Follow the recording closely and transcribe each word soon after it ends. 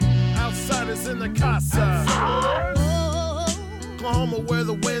Tulsa's in the casa. Oklahoma where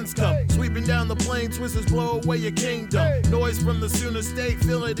the winds come, sweeping down the plain, twisters blow away your kingdom. Noise from the Sooner State,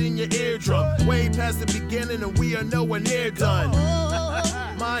 feel it in your eardrum. Way past the beginning and we are nowhere near done.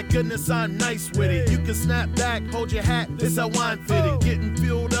 My goodness, I'm nice with it. You can snap back, hold your hat, this how I'm fitting. Getting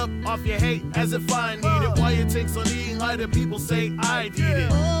fueled up off your hate as if I need it. While your tanks on eating lighter, people say I need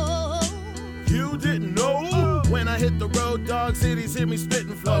it. You didn't know? When I hit the road, dog cities hear me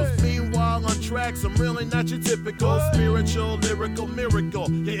spitting flows. Meanwhile, on tracks, I'm really not your typical spiritual, lyrical miracle,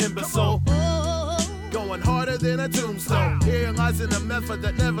 you imbecile. Going harder than a tombstone. Here lies in a method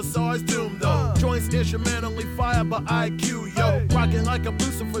that never saw his doom, though. Joints instrumentally fired by IQ, yo. Rocking like a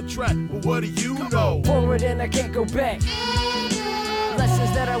Lucifer track, but what do you know? Forward and I can't go back.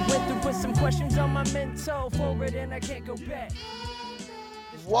 Lessons that I went through, put some questions on my mental. Forward and I can't go back.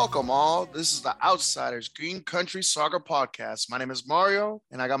 Welcome all. This is the Outsiders Green Country Soccer Podcast. My name is Mario,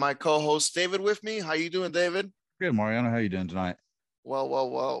 and I got my co-host David with me. How you doing, David? Good, Mariano. How you doing tonight? Well.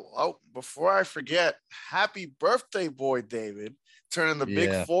 Oh, before I forget, happy birthday, boy, David. Turning the big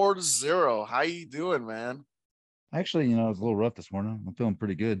 4-0. How you doing, man? Actually, it was a little rough this morning. I'm feeling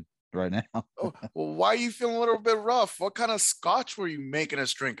pretty good right now. Oh, well, why are you feeling a little bit rough? What kind of scotch were you making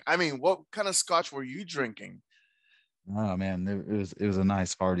us drink? I mean, what kind of scotch were you drinking? Oh man, it was a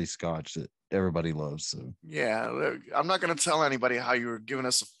nice hearty scotch that everybody loves. So yeah, I'm not going to tell anybody how you were giving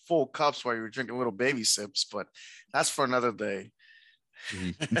us full cups while you were drinking little baby sips, but that's for another day.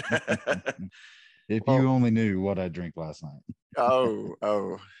 If you only knew what I drank last night.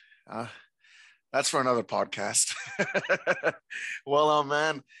 That's for another podcast. Well,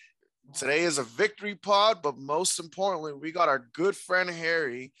 man, today is a victory pod, but most importantly, we got our good friend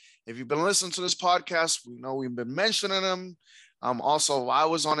Harry. If you've been listening to this podcast, we know we've been mentioning him. Also, I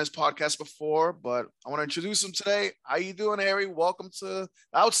was on his podcast before, but I want to introduce him today. How you doing, Harry? Welcome to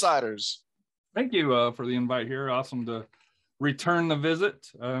Outsiders. Thank you for the invite here. Awesome to return the visit.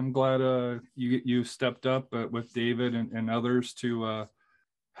 I'm glad you stepped up with David and others to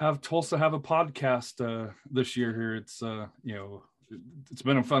have Tulsa have a podcast this year here. It's it's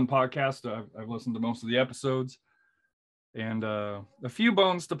been a fun podcast. I've listened to most of the episodes, and a few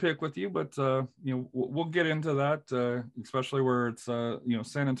bones to pick with you, but we'll get into that, especially where it's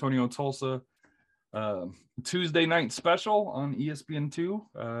San Antonio Tulsa Tuesday night special on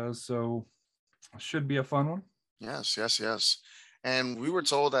ESPN2. So should be a fun one. Yes. And we were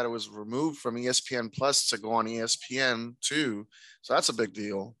told that it was removed from ESPN Plus to go on ESPN2, so that's a big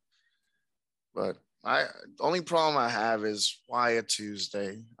deal. But the only problem I have is why a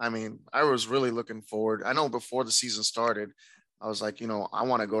Tuesday? I mean, I was really looking forward. I know before the season started, I was like, I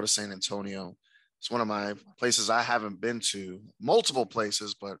want to go to San Antonio. It's one of my places I haven't been to, multiple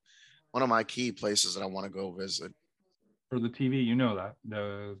places, but one of my key places that I want to go visit. For the TV, that.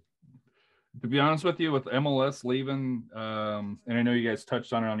 To be honest with you, with MLS leaving, and I know you guys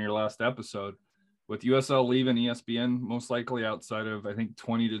touched on it on your last episode, with USL leaving ESPN, most likely outside of, I think,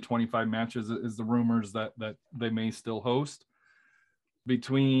 20 to 25 matches is the rumors that they may still host.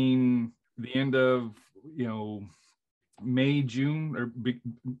 Between the end of, May, June, or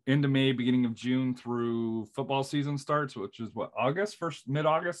end of May, beginning of June through football season starts, which is August,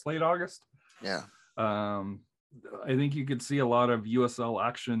 mid-August, late August? Yeah. I think you could see a lot of USL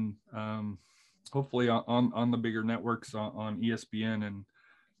action, hopefully on the bigger networks on ESPN and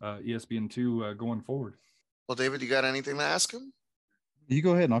ESPN2 going forward. Well, David, you got anything to ask him? You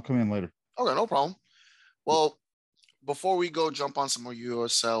go ahead and I'll come in later. Okay, no problem. Well, before we go jump on some more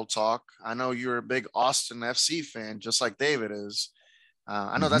USL talk, I know you're a big Austin FC fan, just like David is.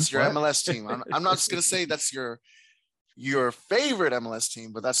 I know that's your MLS team. I'm not just going to say that's your favorite MLS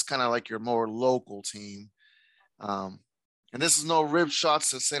team, but that's kind of like your more local team. And this is no rib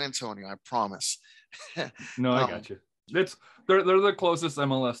shots to San Antonio, I promise. No, I got you. They're the closest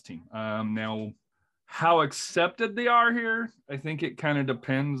MLS team. Now, how accepted they are here, I think it kind of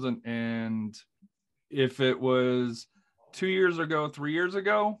depends. And if it was 2 years ago, 3 years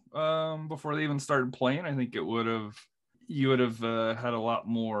ago, before they even started playing, I think you would have had a lot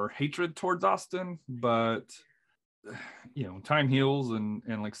more hatred towards Austin. But time heals, and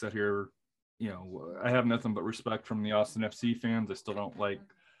like I said here, I have nothing but respect from the Austin FC fans. I still don't like,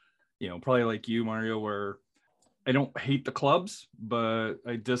 probably like you, Mario, where I don't hate the clubs, but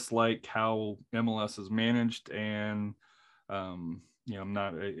I dislike how MLS is managed. And, I'm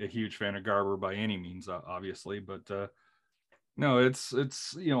not a huge fan of Garber by any means, obviously, but no, it's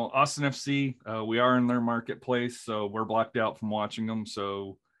Austin FC. We are in their marketplace, so we're blocked out from watching them.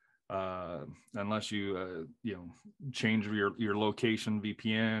 So unless you change your location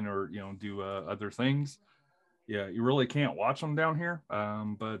VPN or do other things, yeah, you really can't watch them down here.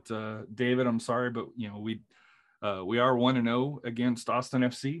 But David, I'm sorry, but we are 1-0 against Austin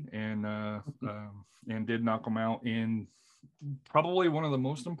FC, and did knock them out in probably one of the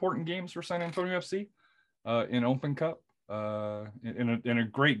most important games for San Antonio FC in Open Cup. In a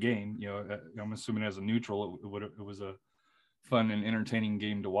great game. I'm assuming as a neutral, it was a fun and entertaining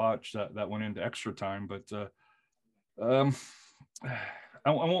game to watch that went into extra time. But I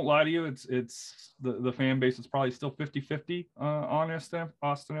won't lie to you. It's the fan base is probably still 50-50 on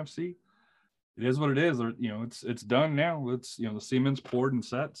Austin FC. It is what it is. It's done now. It's the cement's poured and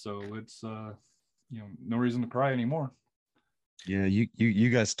set, so it's no reason to cry anymore. Yeah, you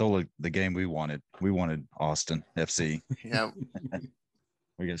guys stole the game we wanted. We wanted Austin FC. Yeah.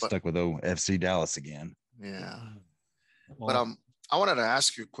 We got stuck with FC Dallas again. Yeah. Well, But I wanted to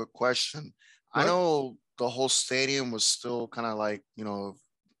ask you a quick question. I know the whole stadium was still kind of like,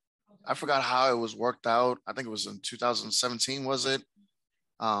 I forgot how it was worked out. I think it was in 2017, was it?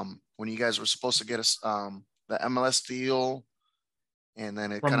 When you guys were supposed to get us the MLS deal, and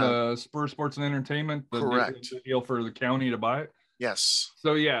then it from kind of the Spurs Sports and Entertainment, correct the deal for the county to buy it. Yes.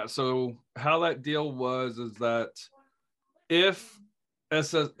 So how that deal was is that if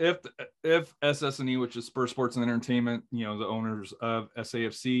SSNE, which is Spurs Sports and Entertainment, the owners of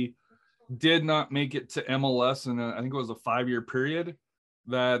SAFC, did not make it to MLS in I think it was a 5-year period,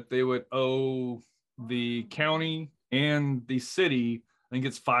 that they would owe the county and the city, I think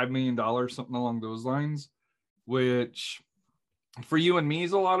it's $5 million, something along those lines, which for you and me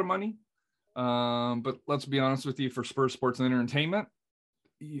is a lot of money. But let's be honest with you, for Spurs Sports and Entertainment,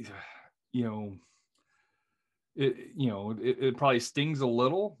 it probably stings a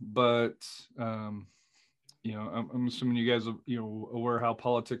little, but I'm assuming you guys are aware how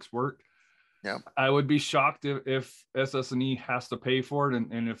politics work. Yeah. I would be shocked if SSNE has to pay for it,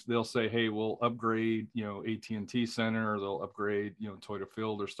 and if they'll say, hey, we'll upgrade AT&T Center, or they'll upgrade Toyota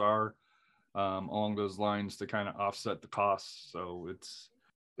Field or Star, along those lines, to kind of offset the costs. So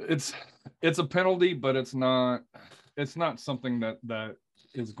it's a penalty, but it's not something that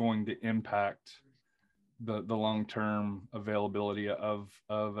is going to impact the long-term availability of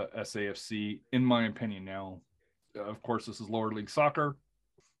SAFC, in my opinion. Now, of course, this is lower league soccer.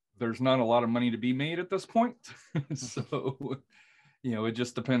 There's not a lot of money to be made at this point. So, it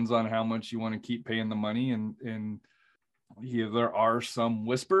just depends on how much you want to keep paying the money. And there are some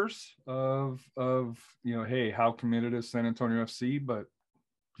whispers of hey, how committed is San Antonio FC, but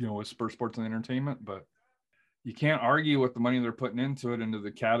with Spurs Sports and Entertainment, but you can't argue with the money they're putting into it, into the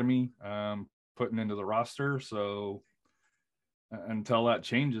academy, putting into the roster. So until that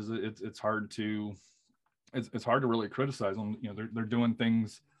changes, it's hard to really criticize them. They're doing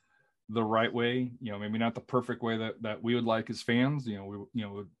things the right way, maybe not the perfect way that we would like as fans.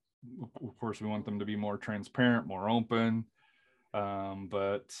 Of course we want them to be more transparent, more open.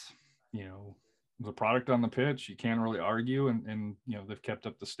 But the product on the pitch, you can't really argue, and they've kept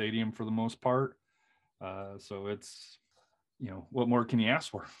up the stadium for the most part. So it's, what more can you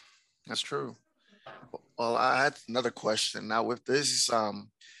ask for? That's true. Well, I had another question. Now, with this,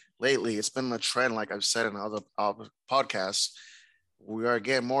 lately, it's been a trend, like I've said in other podcasts. We are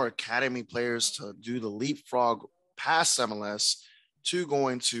getting more academy players to do the leapfrog past MLS to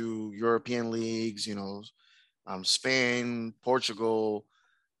going to European leagues, Spain, Portugal.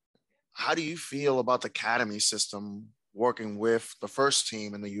 How do you feel about the academy system working with the first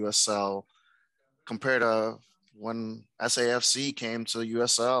team in the USL compared to when SAFC came to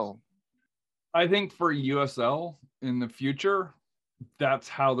USL? I think for USL in the future, that's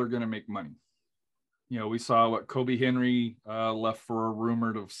how they're going to make money. We saw what Kobe Henry left for a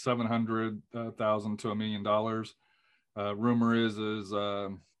rumored of $700,000 to $1 million. Rumor is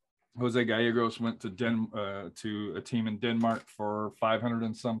Jose Gallegos went to a team in Denmark for 500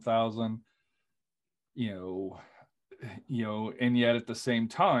 and some thousand. And yet at the same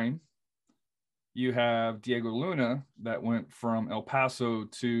time, you have Diego Luna that went from El Paso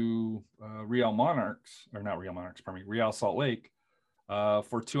to Real Salt Lake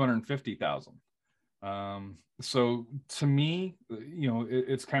for 250,000. So to me,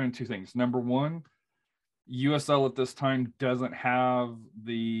 it's kind of two things. Number one, USL at this time doesn't have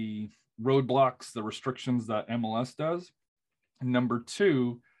the roadblocks, the restrictions that MLS does. And number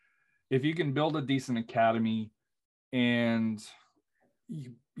two, if you can build a decent academy and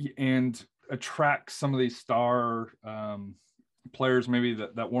attract some of these star players maybe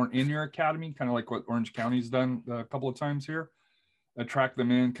that weren't in your academy, kind of like what Orange County's done a couple of times here, attract them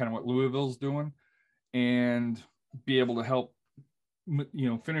in, kind of what Louisville's doing, and be able to help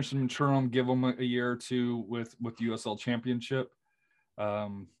finish them, mature them, give them a year or two with USL Championship.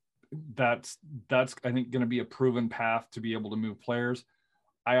 that's I think going to be a proven path to be able to move players.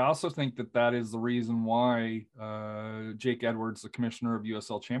 I also think that is the reason why Jake Edwards, the commissioner of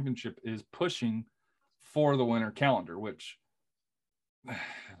USL Championship, is pushing for the winter calendar, which,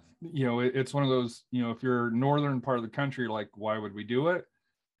 it's one of those, if you're northern part of the country, like, why would we do it?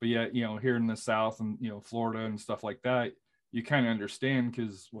 But yet, here in the South and, Florida and stuff like that, you kind of understand,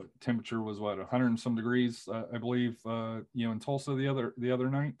 because what temperature was 100 and some degrees, I believe, in Tulsa the other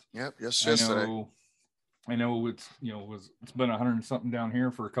night. Yep. Yes. Yesterday. I know it's been 100 and something down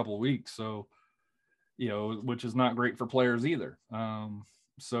here for a couple of weeks. So, which is not great for players either.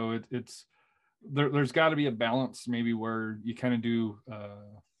 So it's there's got to be a balance, maybe, where you kind of do,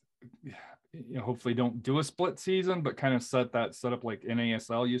 hopefully don't do a split season, but kind of set up like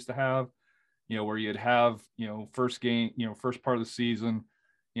NASL used to have, where you'd have, first part of the season,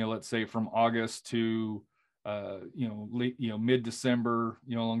 let's say from August to, mid-December,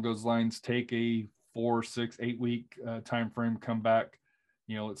 along those lines, take a 4, 6, 8 week time frame, come back,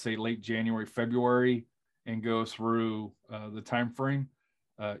 let's say late January, February, and go through the time frame,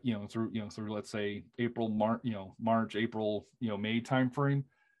 through let's say April, March, April, May time frame.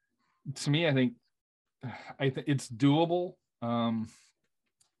 To me, I think it's doable.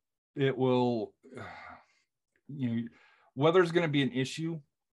 It will, weather's going to be an issue,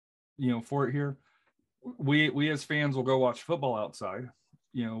 for it here. We as fans will go watch football outside,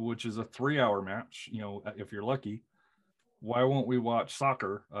 which is a 3-hour match, if you're lucky. Why won't we watch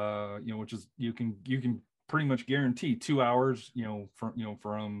soccer, which is, you can pretty much guarantee 2 hours, from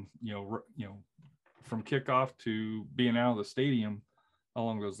kickoff to being out of the stadium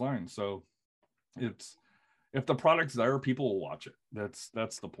along those lines. So if the product's there, people will watch it.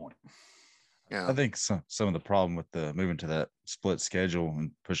 That's the point. Yeah. I think some of the problem with the moving to that split schedule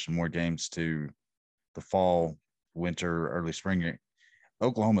and pushing more games to the fall, winter, early spring,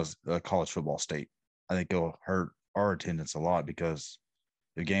 Oklahoma's a college football state. I think it'll hurt our attendance a lot, because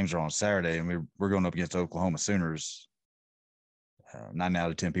the games are on Saturday and we're going up against Oklahoma Sooners. 9 out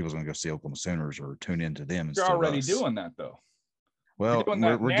of 10 people is going to go see Oklahoma Sooners or tune into them. You're already doing that, though. Well, you're doing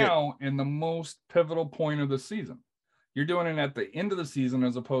that now in the most pivotal point of the season. You're doing it at the end of the season,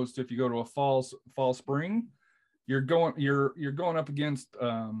 as opposed to if you go to a fall spring, you're going up against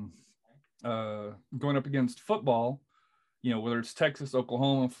football, whether it's Texas,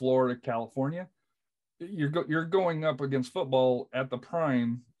 Oklahoma, Florida, California. You're going up against football at the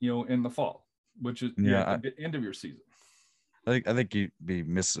prime, in the fall, which is at the end of your season. I think you'd be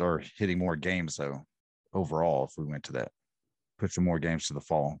missing or hitting more games, though, overall, if we went to that. Put some more games to the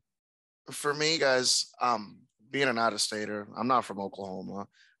fall. For me, guys, being an out-of-stater, I'm not from Oklahoma.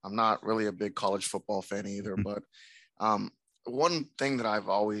 I'm not really a big college football fan either. But one thing that I've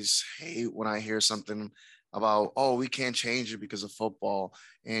always hate when I hear something about, oh, we can't change it because of football.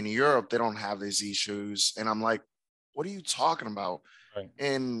 In Europe, they don't have these issues. And I'm like, what are you talking about? Right.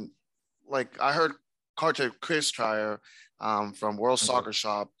 And like, I heard Chris Trier from World Soccer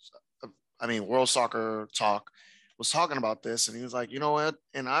Talk was talking about this. And he was like, you know what,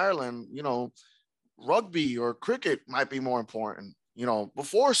 in Ireland, rugby or cricket might be more important,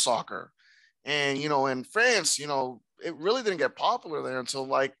 before soccer. And, in France, it really didn't get popular there until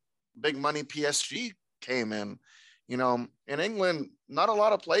like big money PSG came in. In England, not a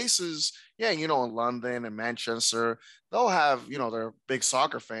lot of places. Yeah, in London and Manchester, they'll have, their big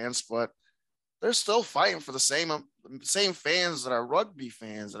soccer fans, but they're still fighting for the same fans that are rugby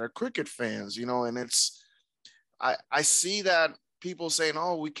fans, that are cricket fans, and it's, I see that people saying,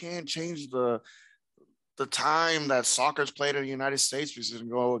 oh, we can't change the time that soccer's played in the United States because it can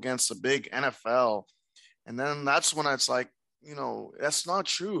go against the big NFL. And then that's when it's like, that's not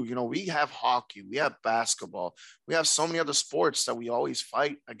true. We have hockey, we have basketball, we have so many other sports that we always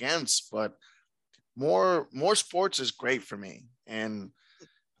fight against, but more sports is great for me. And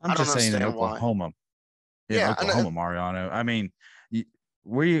I'm just saying in Oklahoma. Yeah, Oklahoma, Mariano. I mean,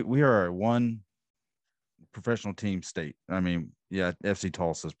 we are one professional team state. I mean, yeah, FC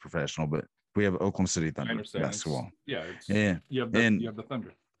Tulsa is professional, but we have Oklahoma City Thunder basketball. You have the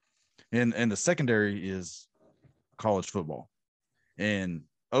Thunder. And the secondary is college football. And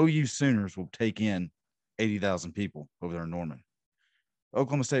OU Sooners will take in 80,000 people over there in Norman.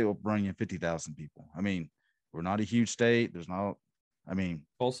 Oklahoma State will bring in 50,000 people. I mean, we're not a huge state. There's not,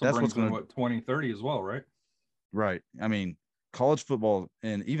 Tulsa that's brings in 20, 30 as well, right? Right. I mean, college football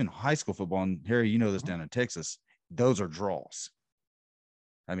and even high school football, and Harry, this down in Texas, those are draws.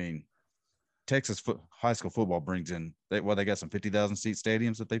 I mean, Texas high school football brings in, they got some 50,000 seat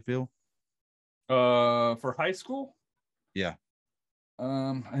stadiums that they fill. For high school? Yeah.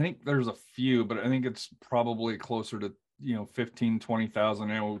 I think there's a few, but I think it's probably closer to 15, 20,000.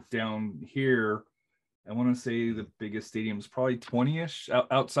 Now down here, I want to say the biggest stadium is probably 20-ish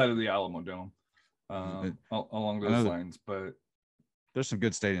outside of the Alamo Dome, along those lines. But there's some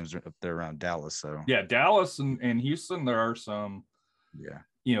good stadiums up there around Dallas. So yeah, Dallas and Houston, there are some,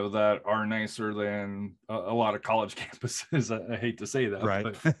 that are nicer than a lot of college campuses. I hate to say that, right?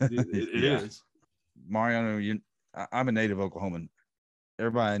 But it is. Mariano, I'm a native Oklahoman.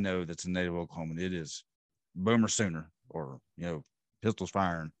 Everybody I know that's a native Oklahoman, it is Boomer Sooner or pistols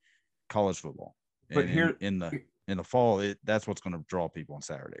firing college football. But and here in the fall, that's what's going to draw people on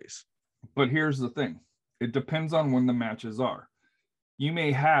Saturdays. But here's the thing: it depends on when the matches are. You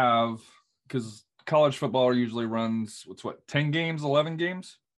may have, because college football usually runs 10 games, 11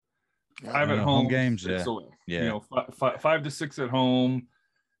 games, 5 at home games, 6 away. Yeah, 5 to 6 at home,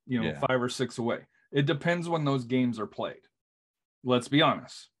 5 or 6 away. It depends when those games are played. Let's be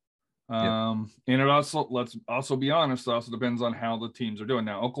honest. And it also, let's also be honest, it also depends on how the teams are doing.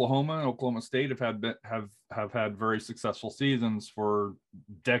 Now, Oklahoma and Oklahoma State have had very successful seasons for a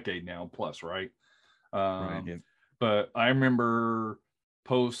decade now plus, right? But I remember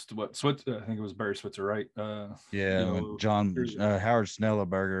post I think it was Barry Switzer, right? When John Howard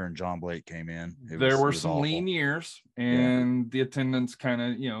Snellenberger and John Blake came in. There were some lean years, and the attendance kind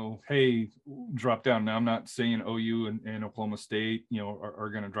of, hey, drop down. Now, I'm not saying OU and Oklahoma State, are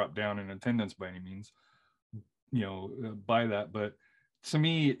going to drop down in attendance by any means, by that. But to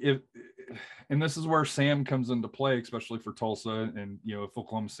me, and this is where Sam comes into play, especially for Tulsa, and if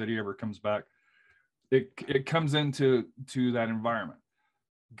Oklahoma City ever comes back, it comes into that environment.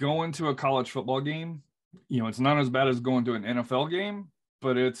 Going to a college football game, it's not as bad as going to an NFL game,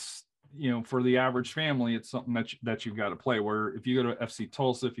 but it's, for the average family, it's something that you've got to play. Where if you go to FC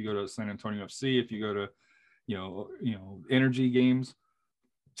Tulsa, if you go to San Antonio FC, if you go to, energy games,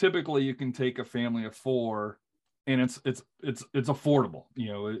 typically you can take a family of 4, and it's affordable.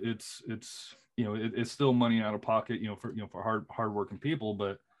 It's still money out of pocket, for hardworking people,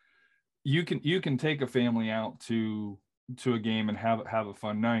 but you can take a family out to a game and have a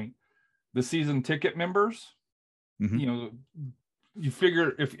fun night. The season ticket members, you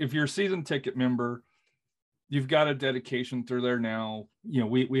figure if you're a season ticket member, you've got a dedication through there now.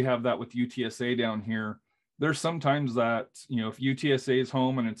 We have that with UTSA down here. There's sometimes that, if UTSA is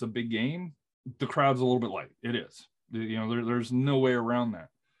home and it's a big game, the crowd's a little bit light. It is, there's no way around that.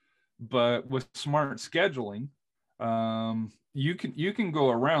 But with smart scheduling, you can go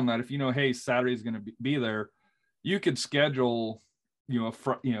around that. If hey, Saturday's going to be there, you could schedule,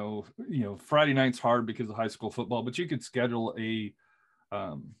 Friday night's hard because of high school football, but you could schedule a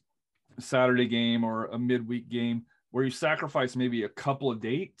Saturday game or a midweek game where you sacrifice maybe a couple of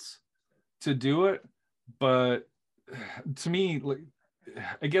dates to do it. But to me,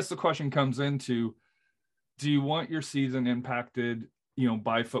 I guess the question comes into, do you want your season impacted,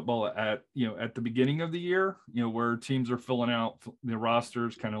 by football at the beginning of the year, where teams are filling out the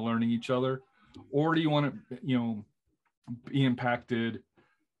rosters, kind of learning each other? Or do you want to, be impacted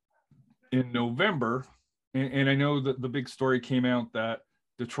in November? And I know that the big story came out that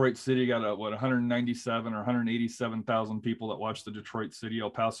Detroit City got 197 or 187,000 people that watched the Detroit City El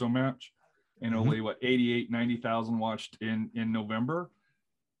Paso match, and only 90,000 watched in November.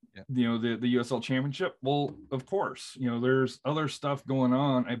 Yeah. The USL Championship. Well, of course, there's other stuff going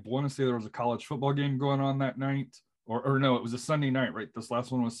on. I want to say there was a college football game going on that night. Or no, it was a Sunday night, right? This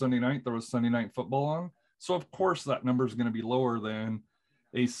last one was Sunday night. There was Sunday night football on. So, of course, that number is going to be lower than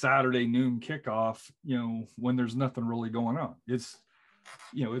a Saturday noon kickoff, when there's nothing really going on. It's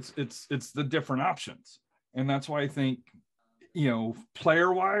the different options. And that's why I think,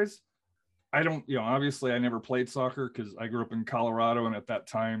 player-wise, I don't, obviously I never played soccer because I grew up in Colorado. And at that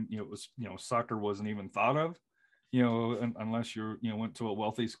time, it was, soccer wasn't even thought of, unless you went to a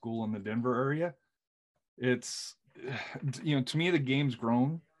wealthy school in the Denver area. It's, to me, the game's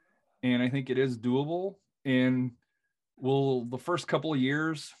grown, and I think it is doable. And will the first couple of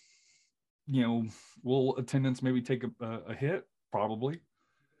years, will attendance maybe take a hit? Probably,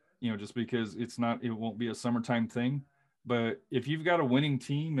 just because it won't be a summertime thing. But if you've got a winning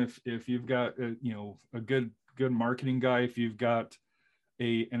team, if you've got a good marketing guy, if you've got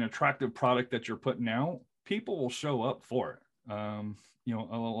an attractive product that you're putting out, people will show up for it.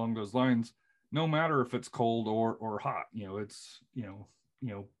 Along those lines. No matter if it's cold or hot,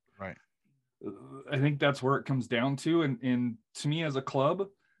 right. I think that's where it comes down to. And to me, as a club,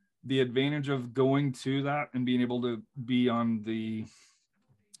 the advantage of going to that and being able to be on the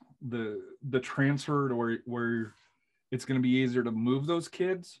transfer to where it's going to be easier to move those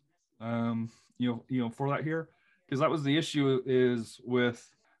kids, for that here, because that was the issue is with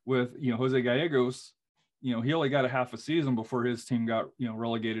Jose Gallegos. he only got a half a season before his team got,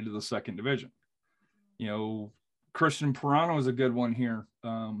 relegated to the second division. Christian Pirano is a good one here.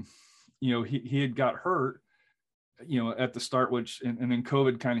 He had got hurt, at the start, and then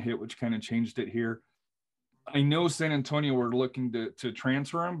COVID kind of hit, which kind of changed it here. I know San Antonio were looking to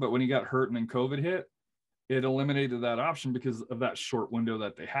transfer him, but when he got hurt and then COVID hit, it eliminated that option because of that short window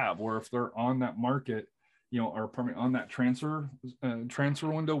that they have, where if they're on that market, or on that transfer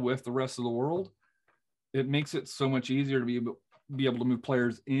window with the rest of the world, it makes it so much easier to be able to move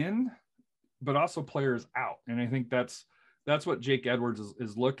players in, but also players out. And I think that's what Jake Edwards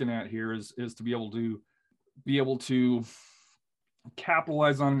is looking at here is to be able to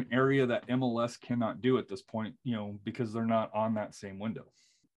capitalize on an area that MLS cannot do at this point, because they're not on that same window.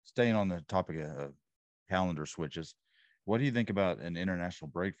 Staying on the topic of calendar switches, what do you think about an international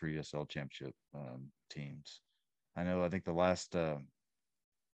break for USL Championship teams? I think the last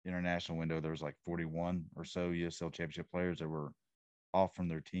international window, there was like 41 or so USL Championship players that were off from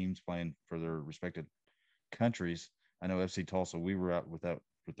their teams playing for their respected countries. I know FC Tulsa, we were out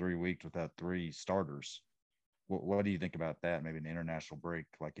for 3 weeks without 3 starters. What do you think about that? Maybe an international break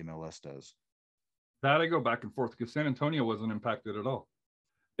like MLS does. That I go back and forth because San Antonio wasn't impacted at all.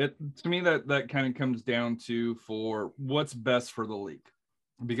 To me, that kind of comes down to for what's best for the league,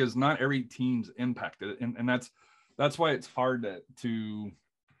 because not every team's impacted, and that's why it's hard to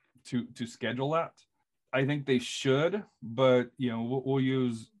schedule that. I think they should, but we'll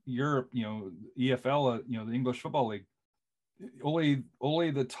use Europe, EFL, the English Football League. Only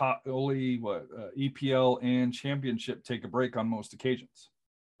EPL and Championship take a break on most occasions.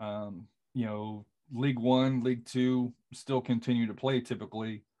 League One, League Two still continue to play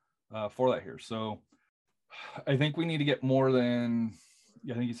typically for that here. So I think we need to get more than,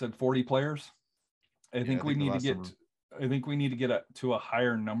 I think you said 40 players. I think we need to get to a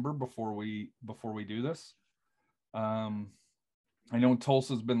higher number before we do this. I know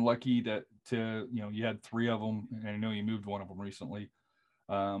Tulsa's been lucky to you had 3 of them, and I know you moved one of them recently.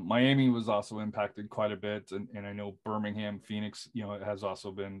 Miami was also impacted quite a bit, and I know Birmingham, Phoenix, it has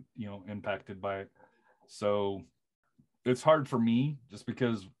also been impacted by it. So it's hard for me just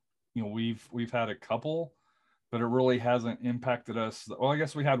because we've had a couple, but it really hasn't impacted us. Well, I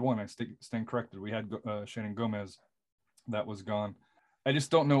guess we had one. I stand corrected. We had Shannon Gomez that was gone. I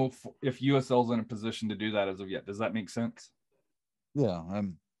just don't know if USL's in a position to do that as of yet. Does that make sense? Yeah,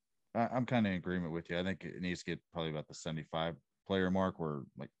 I'm kind of in agreement with you. I think it needs to get probably about the 75 player mark where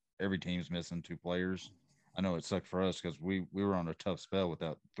like every team's missing 2 players. I know it sucked for us because we were on a tough spell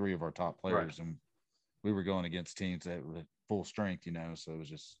without 3 of our top players, right. And we were going against teams that were at full strength, so it's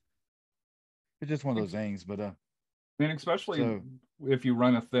just one of those things. But and especially if you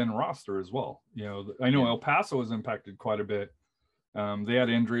run a thin roster as well. I know El Paso was impacted quite a bit. They had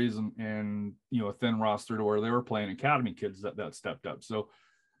injuries and a thin roster to where they were playing academy kids that stepped up. So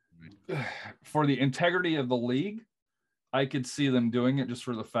for the integrity of the league, I could see them doing it just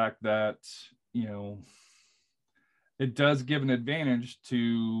for the fact that, it does give an advantage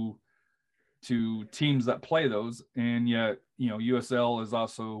to teams that play those. And yet, USL is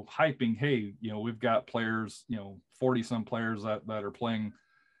also hyping, hey, we've got players, 40 some players that are playing,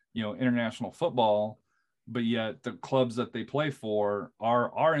 international football, but yet the clubs that they play for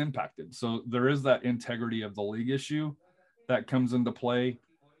are impacted. So there is that integrity of the league issue that comes into play.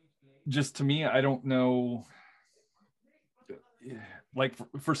 Just to me, I don't know. Like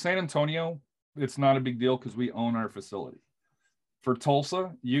for San Antonio, it's not a big deal because we own our facility. For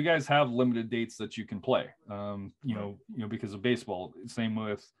Tulsa, you guys have limited dates that you can play, because of baseball. Same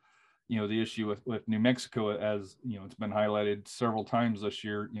with, the issue with New Mexico, as it's been highlighted several times this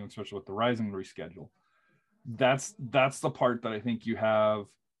year, especially with the Rising reschedule. That's the part that I think you have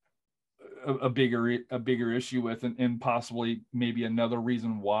a bigger issue with, and possibly maybe another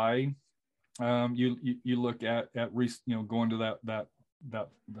reason why you look at going to that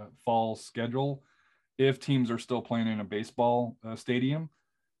fall schedule. If teams are still playing in a baseball stadium,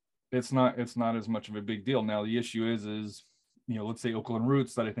 it's not as much of a big deal. Now the issue is let's say Oakland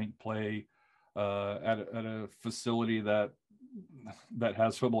Roots that I think play at a facility that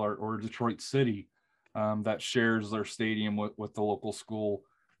has football, or Detroit City that shares their stadium with the local school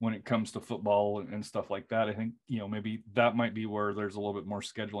when it comes to football and stuff like that. I think maybe that might be where there's a little bit more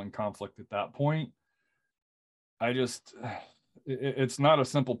scheduling conflict at that point. It's not a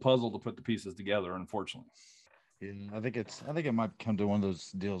simple puzzle to put the pieces together, unfortunately. Yeah, I think it might come to one of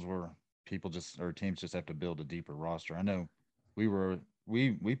those deals where teams just have to build a deeper roster. I know we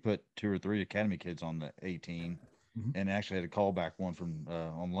put 2 or 3 academy kids on the 18, mm-hmm. and actually had to call back one from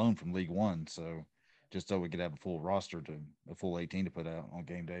on loan from League One, so just so we could have a full roster a full 18 to put out on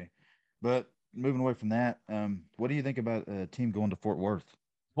game day. But moving away from that, what do you think about a team going to Fort Worth?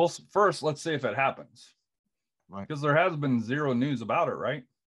 Well, first, let's see if it happens. Right. Because there has been zero news about it, right?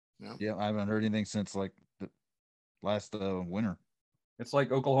 Yeah, I haven't heard anything since like the last winter. It's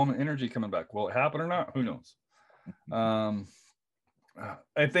like Oklahoma Energy coming back. Will it happen or not? Who knows? I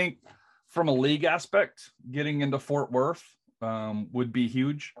think from a league aspect, getting into Fort Worth would be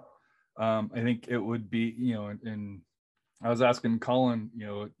huge. I think it would be, and I was asking Colin,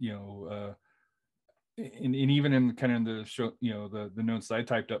 and even in kind of the show, the notes that I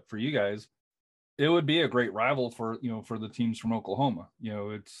typed up for you guys, it would be a great rival for the teams from Oklahoma.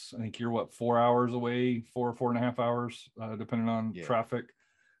 It's, I think you're 4 hours away, 4.5 hours, depending on traffic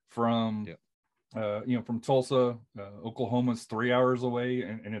from, from Tulsa. Oklahoma's 3 hours away,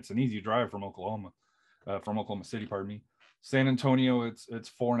 and it's an easy drive from Oklahoma City, pardon me. San Antonio, it's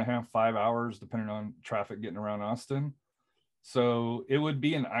 4.5, 5 hours, depending on traffic getting around Austin. So it would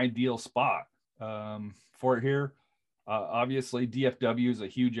be an ideal spot for it here. Obviously, DFW is a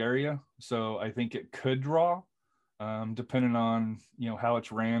huge area, so I think it could draw, depending on how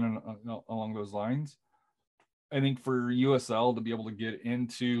it's ran and along those lines. I think for USL to be able to get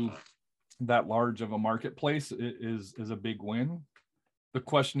into that large of a marketplace is a big win. The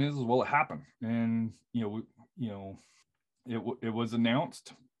question is, will it happen? And it was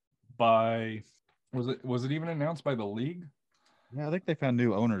announced by, was it even announced by the league? Yeah, I think they found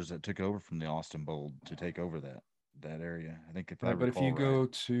new owners that took over from the Austin Bold to take over that area. I think but if you go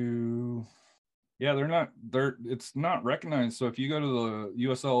to, it's not recognized. So if you go to the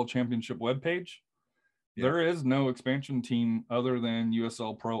USL Championship webpage, there is no expansion team other than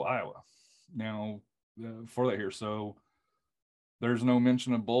USL Pro Iowa now for that here. So there's no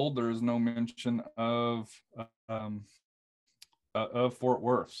mention of Bold. There is no mention of Fort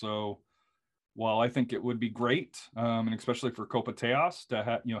Worth. So while I think it would be great, and especially for Copa Teos to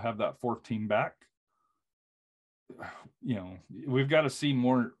have that fourth team back, we've got to see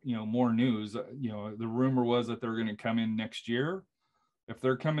more news. The rumor was that they're going to come in next year. If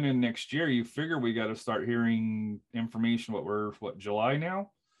they're coming in next year, you figure we got to start hearing information. We're July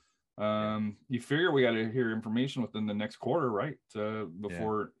now. You figure we got to hear information within the next quarter, right?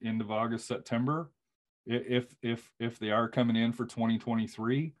 Before end of August, September, if they are coming in for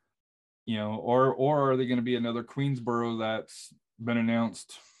 2023, or are they going to be another Queensboro that's been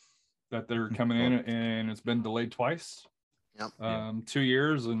announced that they're coming in and it's been delayed twice, 2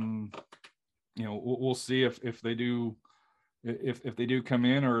 years, and we'll see if they do, if they do come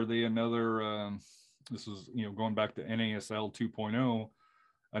in, or are they another this is going back to NASL 2.0,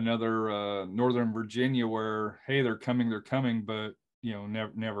 another Northern Virginia where, hey, they're coming, but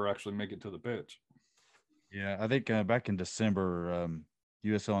never actually make it to the pitch. Yeah, I think back in December,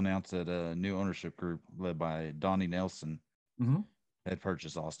 USL announced that a new ownership group led by Donnie Nelson had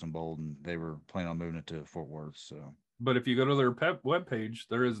purchased Austin Bold, and they were planning on moving it to Fort Worth. So, but if you go to their webpage,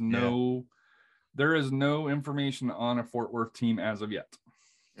 there is no information on a Fort Worth team as of yet.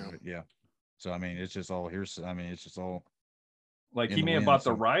 Yeah. So I mean, it's just all hearsay. I mean, it's just all like he may have bought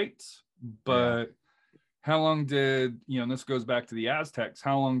the rights, but how long did and this goes back to the Aztecs?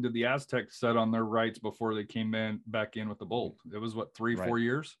 How long did the Aztecs set on their rights before they came back in with the Bold? It was 3-4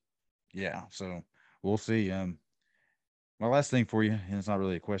 years. Yeah. So we'll see. My last thing for you, and it's not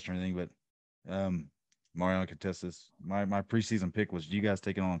really a question or anything, but Mariano can test this. My preseason pick was you guys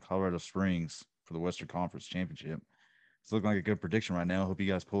taking on Colorado Springs for the Western Conference Championship. It's looking like a good prediction right now. Hope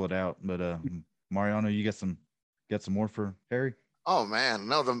you guys pull it out. But Mariano, you got some more for Harry? Oh man,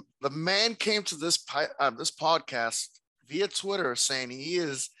 no, the man came to this podcast via Twitter saying he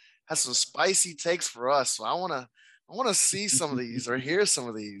has some spicy takes for us. So I want to see some of these or hear some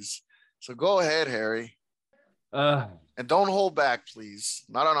of these. So go ahead, Harry. And don't hold back, please.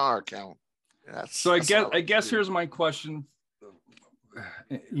 Not on our account. I guess here's my question.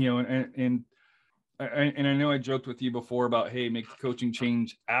 And I know I joked with you before about, hey, make the coaching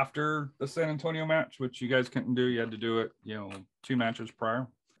change after the San Antonio match, which you guys couldn't do. You had to do it, 2 matches prior.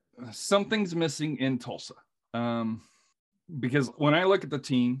 Something's missing in Tulsa. Because when I look at the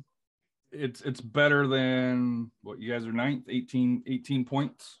team, it's better than what you guys are 9th, 18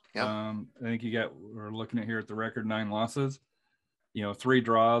 points. Yeah. I think we're looking at here at the record 9 losses, 3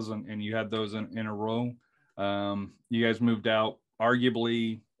 draws, and you had those in a row. You guys moved out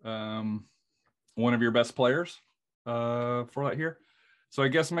arguably one of your best players for that here. So I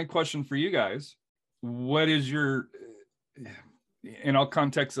guess my question for you guys, what is your, and I'll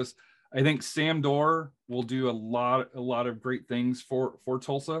context this. I think Sam Dorr will do a lot of great things for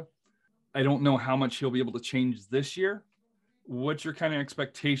Tulsa. I don't know how much he'll be able to change this year. What's your kind of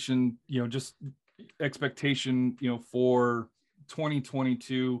expectation, for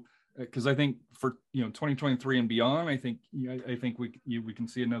 2022 because I think for 2023 and beyond, I think we can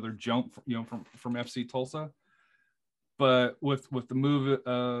see another jump from FC Tulsa. But with the move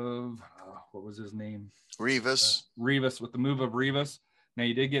of what was his name, Rivas, with the move of Rivas, now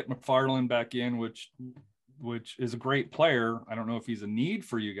you did get McFarland back in, which is a great player. I don't know if he's a need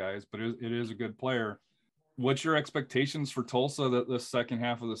for you guys, but it is a good player. What's your expectations for Tulsa the second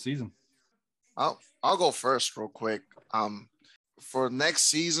half of the season? I'll go first real quick. For next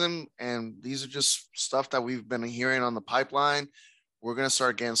season, and these are just stuff that we've been hearing on the pipeline, we're going to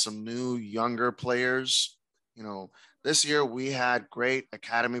start getting some new younger players. This year we had great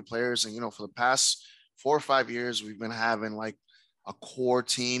academy players, and for the past 4 or 5 years we've been having like a core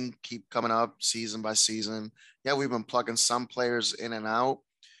team keep coming up season by season. Yeah, we've been plugging some players in and out,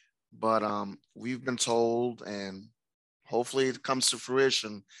 but we've been told, and hopefully it comes to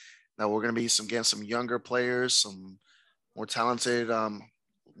fruition, that we're going to be getting some younger players, some more talented,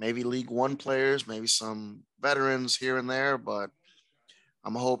 maybe League One players, maybe some veterans here and there. But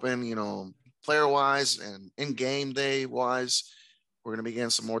I'm hoping, player-wise and in-game day-wise, we're going to be getting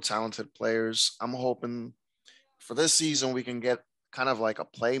some more talented players. I'm hoping for this season we can get kind of like a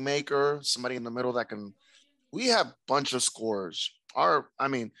playmaker, somebody in the middle that can – we have a bunch of scorers.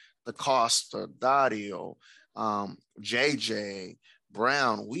 The Costa, Dario, JJ,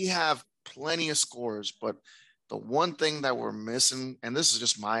 Brown, we have plenty of scorers, but the one thing that we're missing, and this is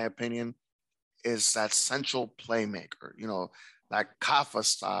just my opinion, is that central playmaker, that Kafa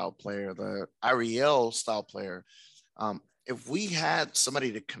style player, the Ariel style player. If we had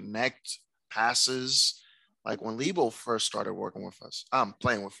somebody to connect passes, like when Lebo first started working with us,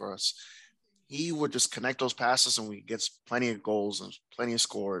 playing with us, he would just connect those passes and we get plenty of goals and plenty of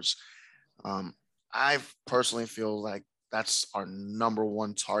scores. I personally feel like that's our number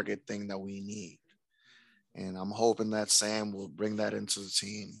one target thing that we need. And I'm hoping that Sam will bring that into the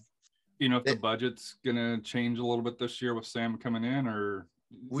team. If the budget's going to change a little bit this year with Sam coming in, or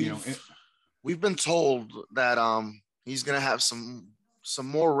we've been told that he's going to have some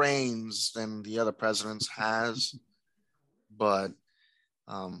more reins than the other presidents has. But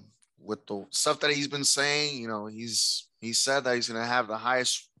with the stuff that he's been saying, he said that he's going to have the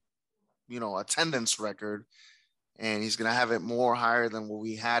highest, attendance record, and he's going to have it more higher than what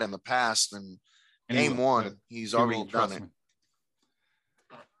we had in the past. And game one, he's already done it.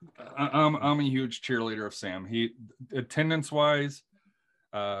 I'm a huge cheerleader of Sam. He attendance wise,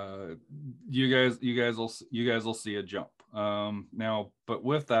 you guys will see a jump. Now, but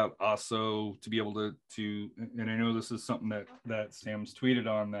with that also to be able to, and I know this is something that Sam's tweeted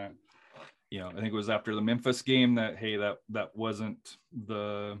on, that I think it was after the Memphis game, that hey, that wasn't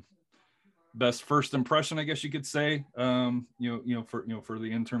the best first impression, I guess you could say, for the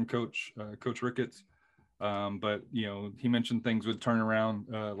interim coach, Coach Ricketts. But he mentioned things would turn around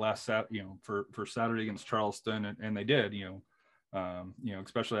last for Saturday against Charleston, and they did.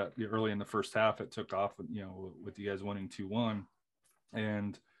 Especially early in the first half, it took off. With you guys winning 2-1,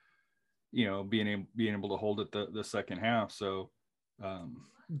 and being able to hold it the second half. So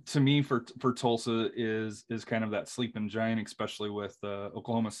to me, for Tulsa is kind of that sleeping giant, especially with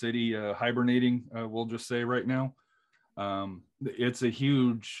Oklahoma City hibernating. We'll just say right now, it's a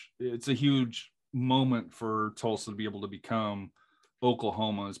huge moment for Tulsa to be able to become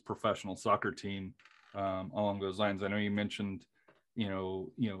Oklahoma's professional soccer team along those lines. I know you mentioned, the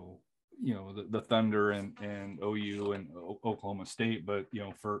Thunder and OU and Oklahoma State, but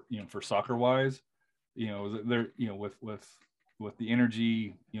for soccer wise, they're with the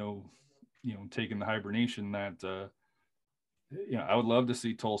energy, taking the hibernation, that I would love to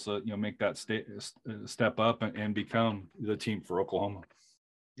see Tulsa make that step up and become the team for Oklahoma.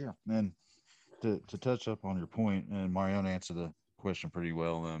 Yeah, and to touch up on your point, and Mariano answered the question pretty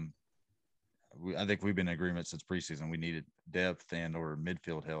well. I think we've been in agreement since preseason. We needed depth and or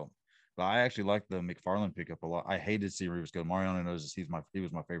midfield help. But I actually like the McFarland pickup a lot. I hated to see Rivas go. Mariano knows this. He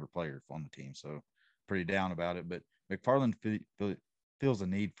was my favorite player on the team, so pretty down about it. But McFarland feels a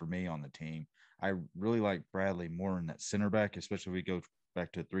need for me on the team. I really like Bradley more in that center back, especially if we go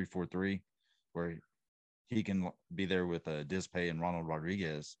back to 3-4-3, where he can be there with Dispe and Ronald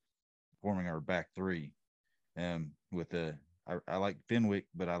Rodriguez forming our back three. I like Fenwick,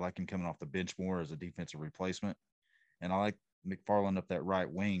 but I like him coming off the bench more as a defensive replacement. And I like McFarland up that right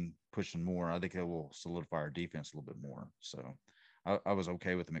wing pushing more. I think it will solidify our defense a little bit more. So I was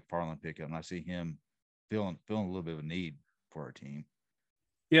okay with the McFarland pickup, and I see him feeling a little bit of a need for our team.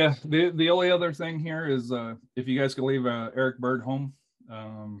 Yeah, the only other thing here is if you guys could leave Eric Bird home,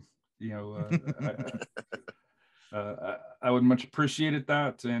 I would much appreciate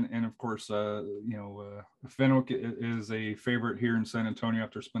that. And of course, Fenwick is a favorite here in San Antonio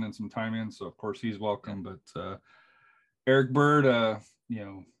after spending some time in. So, of course, he's welcome. But Eric Bird,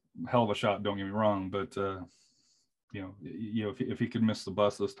 hell of a shot, don't get me wrong. But, if he could miss the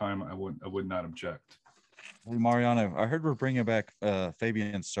bus this time, I would not object. Hey, Mariano, I heard we're bringing back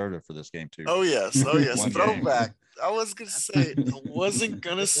Fabian Serta for this game, too. Oh, yes. One Throwback. I was going to say it. I wasn't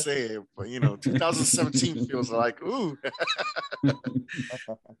going to say it, but, 2017 feels like, ooh.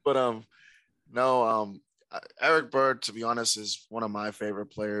 But, no, Eric Bird, to be honest, is one of my favorite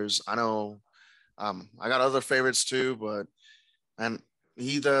players. I know I got other favorites too, and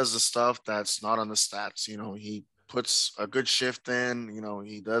he does the stuff that's not on the stats. He puts a good shift in,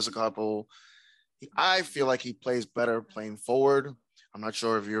 he does a couple. I feel like he plays better playing forward. I'm not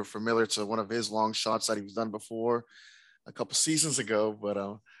sure if you're familiar to one of his long shots that he's done before a couple seasons ago, but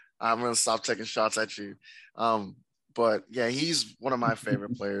I'm going to stop taking shots at you. But yeah, he's one of my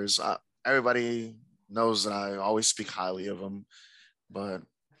favorite players. Everybody knows that I always speak highly of him, but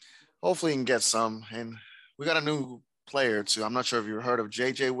hopefully he can get some. And we got a new player too. I'm not sure if you've heard of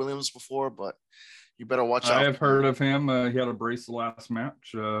JJ Williams before, but you better watch out. I have heard of him. He had a brace the last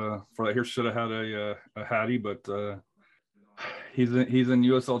match. For that, here should have had a Hattie, but he's in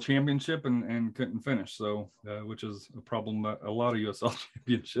USL Championship and couldn't finish. So, which is a problem that a lot of USL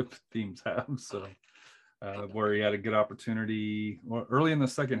Championship teams have. So, where he had a good opportunity early in the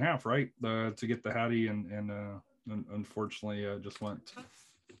second half, right, to get the Hattie, and unfortunately just went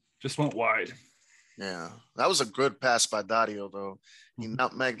wide. Yeah, that was a good pass by Dario, though. He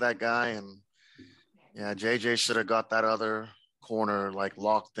nutmegged that guy, and yeah, JJ should have got that other corner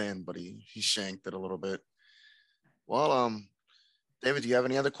locked in, but he shanked it a little bit. Well, David, do you have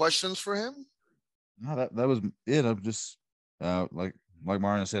any other questions for him? No, that was it. I'm just like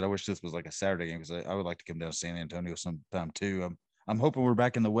Mariano said, I wish this was like a Saturday game because I would like to come down to San Antonio sometime too. I'm hoping we're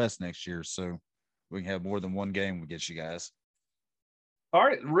back in the West next year, so we can have more than one game against you guys. All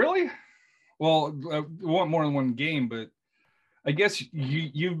right, really? Well, we want more than one game, but I guess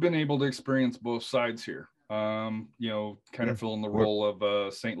you've been able to experience both sides here. Kind of filling the role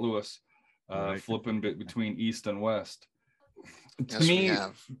of St. Louis, flipping between East and West. To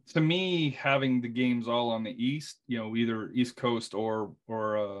me, having the games all on the East, either East Coast or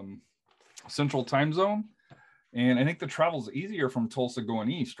Central Time Zone, and I think the travel's easier from Tulsa going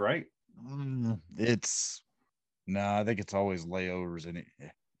east, right? I think it's always layovers in it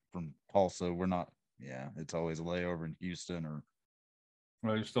from Tulsa. We're not. Yeah, it's always a layover in Houston or.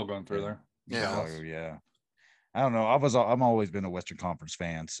 Well, you're still going through there. Yeah. Yeah. I don't know. I'm always been a Western Conference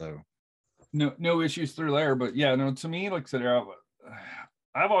fan, so. No issues through there, but yeah, no. To me, like I said,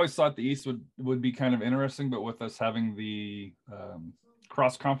 I've always thought the East would be kind of interesting, but with us having the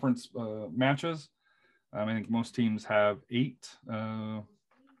cross conference matches, I think most teams have 8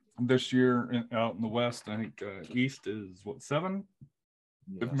 this year out in the West. I think East is 7,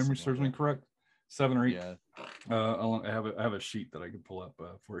 if memory serves me correct, 7 or 8. Yeah. I have a sheet that I can pull up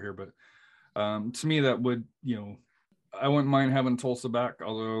for here, but to me that would I wouldn't mind having Tulsa back,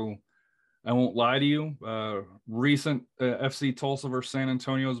 although. I won't lie to you. Recent FC Tulsa versus San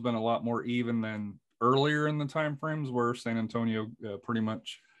Antonio has been a lot more even than earlier in the time frames, where San Antonio pretty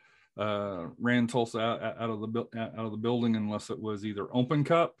much ran Tulsa out of the building, unless it was either Open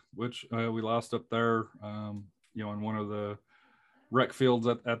Cup, which we lost up there, in one of the rec fields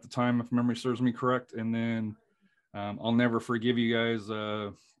at the time, if memory serves me correct. And then I'll never forgive you guys.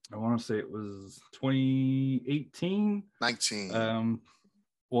 I want to say it was 2018, 19.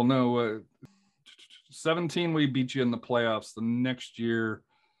 Well, no, 17, we beat you in the playoffs. The next year,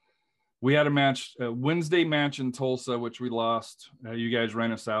 we had a Wednesday match in Tulsa, which we lost. You guys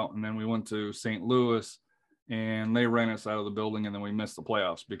ran us out, and then we went to St. Louis, and they ran us out of the building, and then we missed the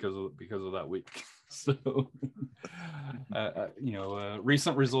playoffs because of that week. So,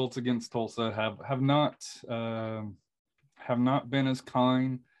 recent results against Tulsa have not been as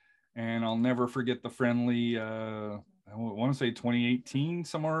kind, and I'll never forget the friendly. I want to say 2018,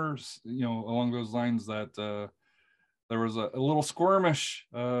 somewhere, along those lines, that there was a little skirmish,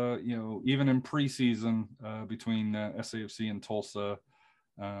 even in preseason between SAFC and Tulsa.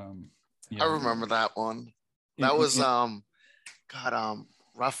 I remember that one. That was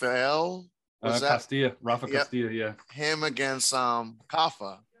Rafael. Castilla, Rafa Castilla, yeah. Him against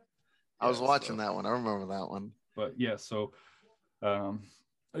Kafa. I was watching that one. I remember that one. But yeah, so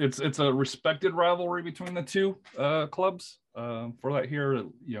it's a respected rivalry between the two clubs. For that here,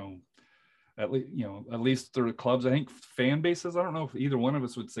 at least through the clubs, I think fan bases. I don't know if either one of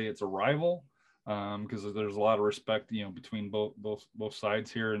us would say it's a rival, because there's a lot of respect, between both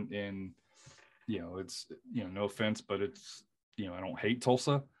sides here, and it's, no offense, but it's, I don't hate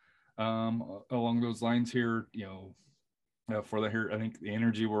Tulsa along those lines here, for that here. I think the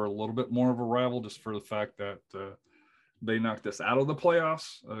Energy were a little bit more of a rival just for the fact that they knocked us out of the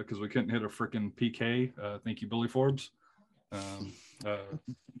playoffs because we couldn't hit a freaking PK. Thank you, Billy Forbes.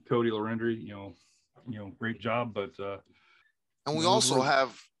 Cody Larendry, great job. But and we also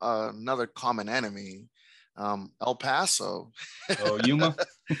have another common enemy, El Paso. Oh, Yuma.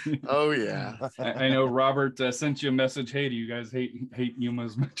 Oh yeah. I know Robert sent you a message. Hey, do you guys hate Yuma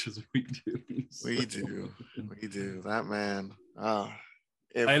as much as we do? We do. That man. I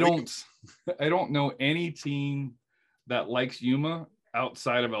don't know any team that likes Yuma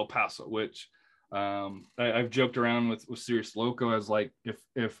outside of El Paso, which I've joked around with Sirius Loco as like,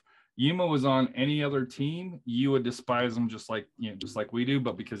 if Yuma was on any other team, you would despise him just like we do,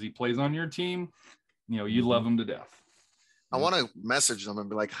 but because he plays on your team, you love him to death. I want to message them and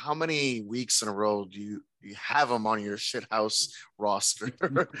be like, how many weeks in a row do you have them on your shithouse roster?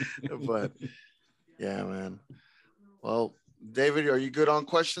 But yeah, man. Well, David, are you good on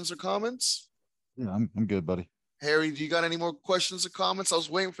questions or comments? Yeah, I'm good, buddy. Harry, do you got any more questions or comments? I was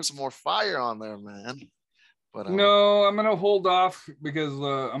waiting for some more fire on there, man. But no, I'm gonna hold off because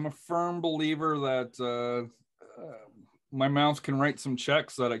I'm a firm believer that my mouth can write some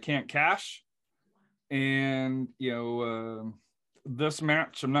checks that I can't cash. And this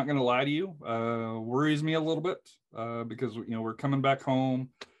match, I'm not going to lie to you, worries me a little bit because we're coming back home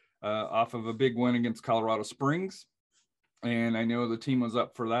off of a big win against Colorado Springs, and I know the team was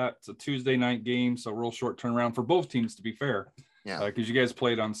up for that. It's a Tuesday night game, so real short turnaround for both teams, to be fair. Yeah, because you guys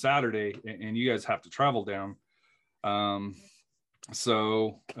played on Saturday, and you guys have to travel down.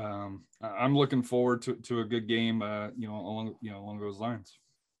 So I'm looking forward to a good game, along those lines.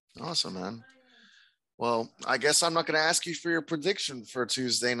 Awesome, man. Well, I guess I'm not going to ask you for your prediction for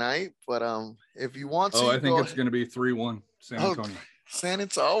Tuesday night, but if you want to, I think it's going to be 3-1 San Antonio. San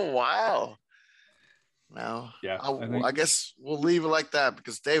Antonio. Oh, wow. Now, yeah, I guess we'll leave it like that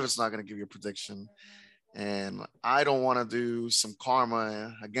because David's not going to give you a prediction, and I don't want to do some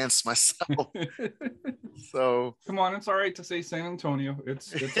karma against myself. So come on, it's all right to say San Antonio.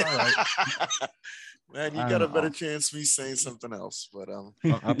 It's all right. Man, you got a better chance of me saying something else, but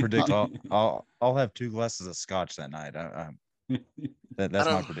I predict I'll have 2 glasses of scotch that night. That's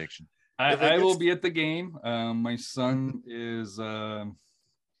my prediction. I will be at the game. My son is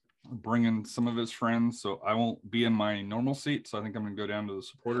bringing some of his friends, so I won't be in my normal seat. So I think I'm going to go down to the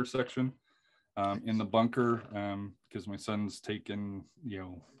supporter section in the bunker because my son's taking,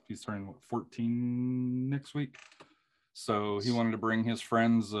 he's turning 14 next week. So he wanted to bring his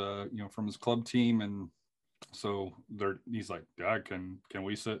friends, from his club team, and so he's like, Dad, can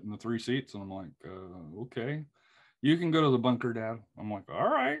we sit in the 3 seats? And I'm like, okay, you can go to the bunker, Dad. I'm like, all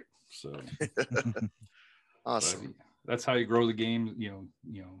right. So awesome. That's how you grow the game.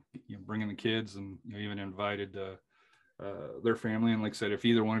 Bringing the kids, and even invited their family. And like I said, if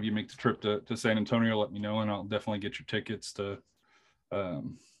either one of you make the trip to San Antonio, let me know, and I'll definitely get your tickets to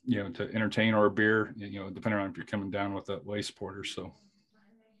entertain, or a beer, depending on if you're coming down with that way supporter. So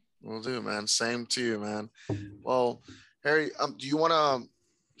will do, man. Same to you, man. Well, Harry, do you want to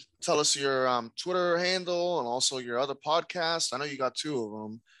tell us your Twitter handle and also your other podcast? I know you got 2 of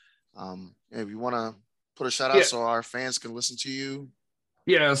them. If you want to put a shout out so our fans can listen to you.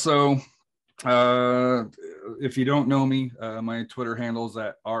 Yeah. So if you don't know me, my Twitter handle is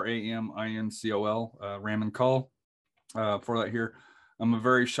at RAMINCOL, Ramin Call. For that here, I'm a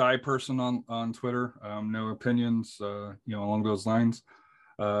very shy person on Twitter. No opinions, along those lines.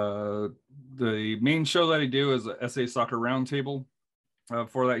 The main show that I do is a SA Soccer Roundtable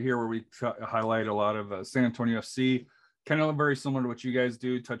for that here, where we highlight a lot of San Antonio FC, kind of very similar to what you guys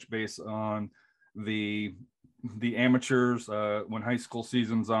do, touch base on the amateurs. When high school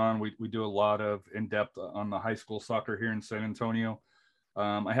season's on, we do a lot of in-depth on the high school soccer here in San Antonio.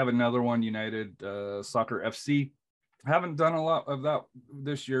 I have another one, United Soccer FC. I haven't done a lot of that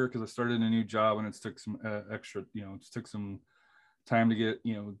this year because I started a new job, and it's took some extra, it took some time to get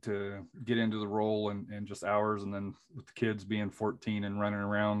into the role and just hours. And then with the kids being 14 and running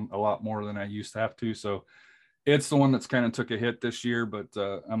around a lot more than I used to have to. So it's the one that's kind of took a hit this year, but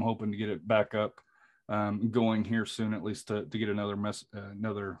I'm hoping to get it back up going here soon, at least to get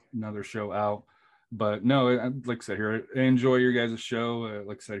another show out. But no, like I said here, I enjoy your guys' show.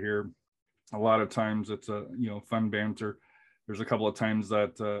 Like I said here, a lot of times it's a fun banter. There's a couple of times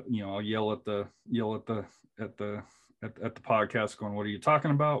that I'll yell at the podcast, going, "What are you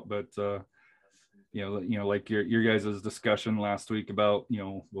talking about?" But like your guys' discussion last week about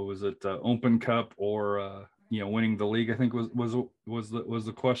what was it, Open Cup or winning the league, I think was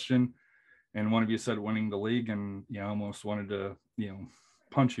the question. and one of you said winning the league, and I almost wanted to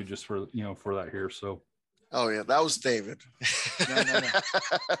punch you just for for that here. So oh yeah, that was David. No.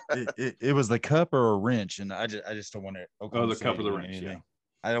 It was the cup or a wrench, and I just don't want it. The cup or the wrench. Anything.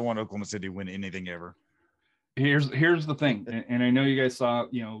 Yeah, I don't want Oklahoma City to win anything ever. Here's the thing, and I know you guys saw,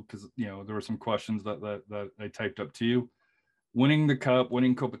 because there were some questions that I typed up to you. Winning the cup,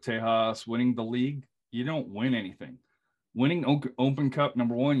 winning Copa Tejas, winning the league, you don't win anything. Winning Open Cup,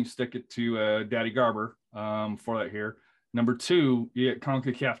 number one, you stick it to Daddy Garber for that here. Number two, you get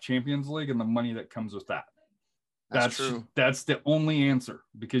CONCACAF Champions League and the money that comes with that. That's true. That's the only answer,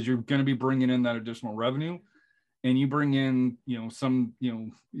 because you're going to be bringing in that additional revenue, and you bring in some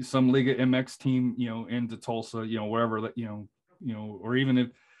Liga MX team into Tulsa, wherever that or even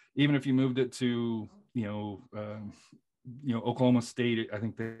if you moved it to Oklahoma State, I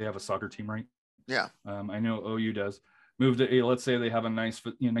think they have a soccer team, right? Yeah. I know OU does. Moved it. Let's say they have a nice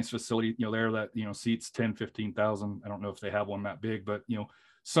facility, there that seats 10, 15,000. I don't know if they have one that big, but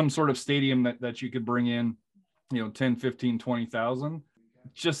some sort of stadium that you could bring in, 10, 15, 20,000.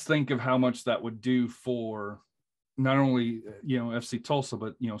 Just think of how much that would do for not only FC Tulsa,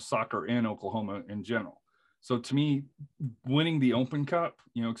 but soccer in Oklahoma in general. So to me, winning the Open Cup,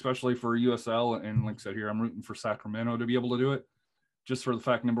 especially for USL, and like I said here, I'm rooting for Sacramento to be able to do it, just for the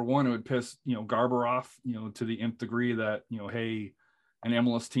fact, number one, it would piss Garber off to the nth degree that hey, an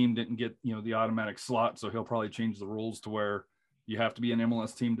MLS team didn't get the automatic slot, so he'll probably change the rules to where you have to be an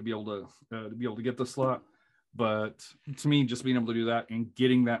MLS team to be able to get the slot. But to me, just being able to do that and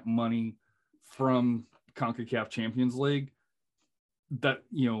getting that money from CONCACAF Champions League, that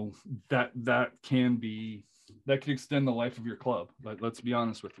that could extend the life of your club. But let's be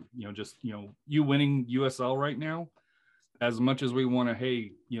honest with you, you winning USL right now, as much as we want to,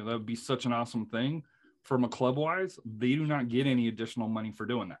 hey, that would be such an awesome thing from a club wise, they do not get any additional money for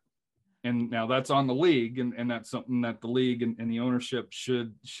doing that. And now that's on the league, and that's something that the league and the ownership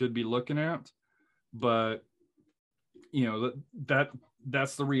should be looking at. But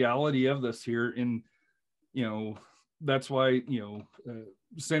that's the reality of this here. And that's why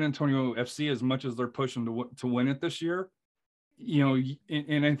San Antonio FC, as much as they're pushing to win it this year,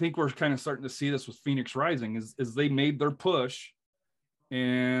 and I think we're kind of starting to see this with Phoenix Rising, is they made their push,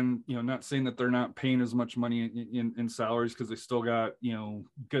 and not saying that they're not paying as much money in salaries, because they still got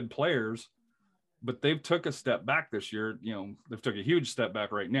good players, but they've took a step back this year. They've took a huge step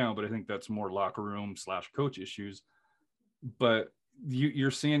back right now, but I think that's more locker room / coach issues. But you're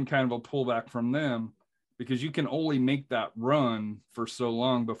seeing kind of a pullback from them, because you can only make that run for so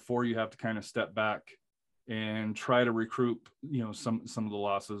long before you have to kind of step back and try to recoup, some of the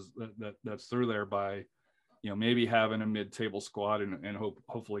losses that's through there by, maybe having a mid-table squad and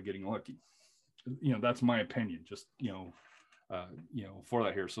hopefully getting lucky. That's my opinion, just, for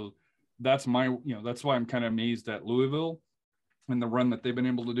that here. So that's that's why I'm kind of amazed at Louisville and the run that they've been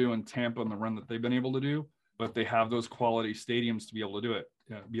able to do, and Tampa and the run that they've been able to do, but they have those quality stadiums to be able to do it.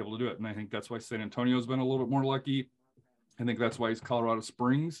 And I think that's why San Antonio's been a little bit more lucky. I think that's why it's Colorado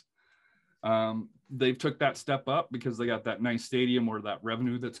Springs. They've took that step up because they got that nice stadium, or that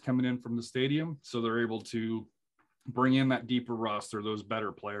revenue that's coming in from the stadium. So they're able to bring in that deeper roster, those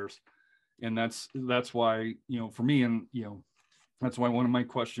better players. And that's why, for me, and, that's why one of my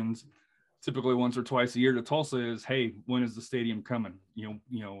questions typically once or twice a year to Tulsa is, hey, when is the stadium coming?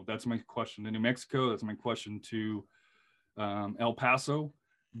 That's my question to New Mexico. That's my question to El Paso,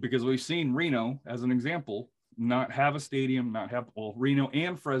 because we've seen Reno, as an example, not have a stadium, Reno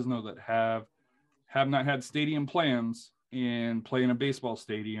and Fresno that have not had stadium plans and play in a baseball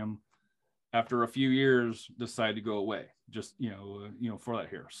stadium, after a few years decide to go away, just, for that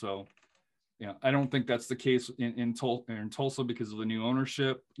here. So, I don't think that's the case in Tulsa because of the new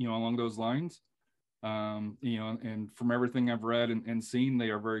ownership, along those lines. And from everything I've read and seen, they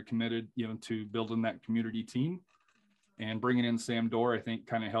are very committed, to building that community team, and bringing in Sam Dorr, I think,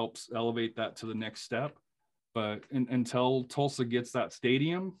 kind of helps elevate that to the next step. But until Tulsa gets that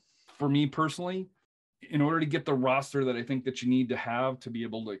stadium, for me personally, in order to get the roster that I think that you need to have to be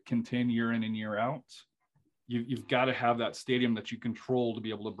able to contend year in and year out, you've got to have that stadium that you control to be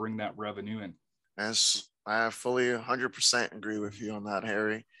able to bring that revenue in. Yes, I fully 100% agree with you on that,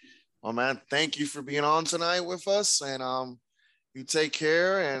 Harry. Well, man, thank you for being on tonight with us, and you take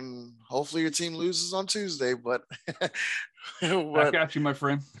care, and hopefully your team loses on Tuesday, but I got you, my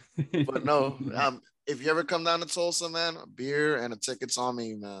friend. But no, if you ever come down to Tulsa, man, a beer and a ticket's on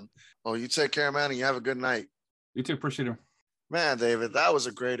me, man. Oh, you take care, man, and you have a good night. You too. Appreciate it. Man, David, that was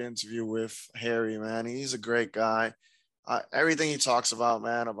a great interview with Harry, man. He's a great guy. Everything he talks about,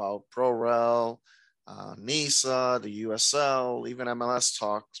 man, about pro rel, NISA, the USL, even MLS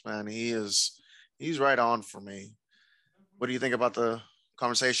talks. Man, he's right on for me. What do you think about the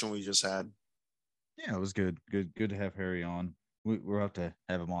conversation we just had? Yeah, it was good. Good to have Harry on. We'll have to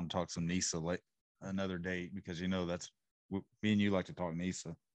have him on and talk some NISA like another date because that's me and you like to talk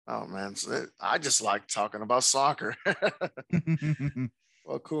NISA. Oh man, I just like talking about soccer.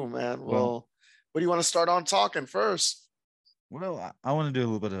 Well, cool, man. Well, Well, what do you want to start on talking first? well, I want to do a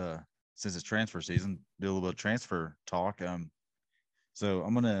little bit of since it's transfer season, do a little bit of transfer talk. So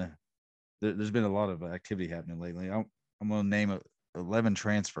I'm gonna. There's been a lot of activity happening lately. I'm gonna name 11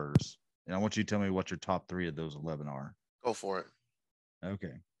 transfers, and I want you to tell me what your top 3 of those 11 are. Go for it.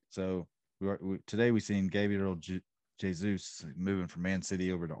 Okay, so today we seen Gabriel Jesus moving from Man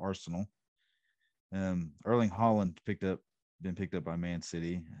City over to Arsenal. Erling Haaland been picked up by Man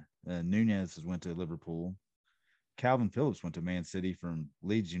City. Nunez has went to Liverpool. Calvin Phillips went to Man City from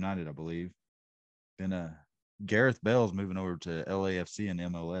Leeds United, I believe. Then Gareth Bale's moving over to LAFC and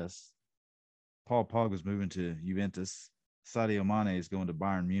MLS. Paul Pogba's moving to Juventus. Sadio Mane is going to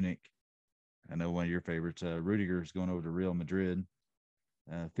Bayern Munich. I know one of your favorites. Rudiger is going over to Real Madrid.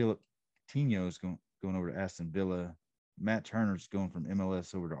 Philip Coutinho is going over to Aston Villa. Matt Turner's going from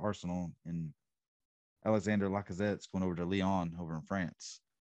MLS over to Arsenal, and Alexander Lacazette's going over to Lyon over in France.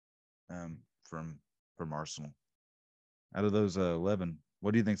 From Arsenal. Out of those 11,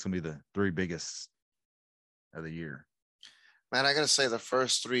 what do you think is going to be the 3 biggest of the year? Man, I gotta say the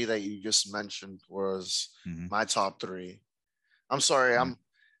first 3 that you just mentioned was my top 3. I'm sorry, I'm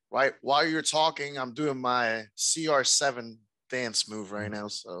right while you're talking. I'm doing my CR7 dance move right now,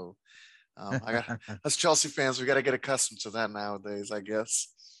 so I got us Chelsea fans. We got to get accustomed to that nowadays, I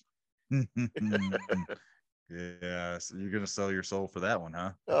guess. Yeah, so you're gonna sell your soul for that one,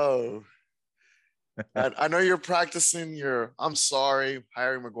 huh? Oh, I know you're practicing your "I'm sorry"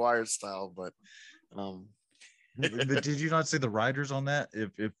 Harry Maguire style, but But did you not see the riders on that?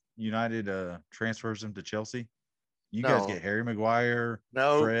 If United transfers him to Chelsea, you guys no, get Harry Maguire,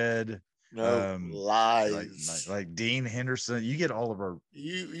 no, Fred, no lies. like Dean Henderson. You get all of our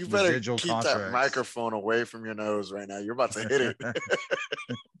You better residual keep that contracts. microphone away from your nose right now. You're about to hit it.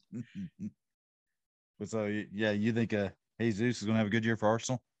 But so yeah, you think Jesus is going to have a good year for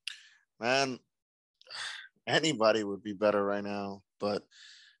Arsenal? Man, anybody would be better right now, but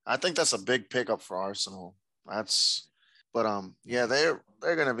I think that's a big pickup for Arsenal. Yeah, they're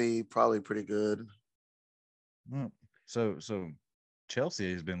gonna be probably pretty good. Well, so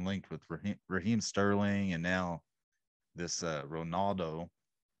Chelsea has been linked with Raheem Sterling, and now this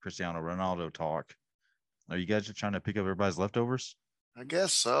Cristiano Ronaldo talk. Are you guys just trying to pick up everybody's leftovers? I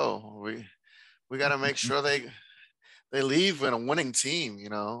guess so. We got to make sure they leave in a winning team.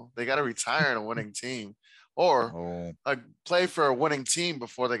 They got to retire in a winning team, or play for a winning team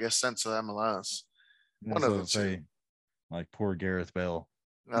before they get sent to the MLS. One of the two. Like poor Gareth Bale.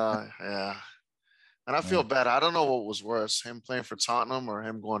 Yeah. And I feel bad. I don't know what was worse, him playing for Tottenham or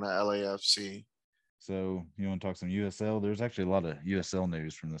him going to LAFC. So you want to talk some USL? There's actually a lot of USL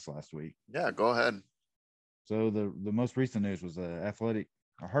news from this last week. Yeah, go ahead. So the most recent news was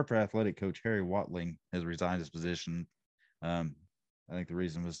Hartford Athletic coach Harry Watling has resigned his position. I think the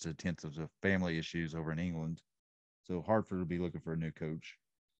reason was to tend to the family issues over in England. So Hartford will be looking for a new coach.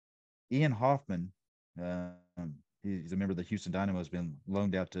 Ian Hoffman, he's a member of the Houston Dynamo, has been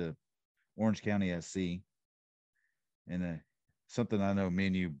loaned out to Orange County SC. And something I know me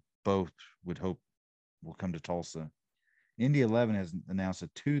and you both would hope will come to Tulsa. Indy 11 has announced a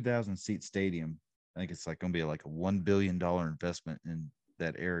 2,000-seat stadium. I think it's going to be like a $1 billion investment in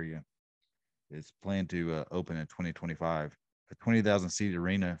that area. It's planned to open in 2025. A 20,000-seat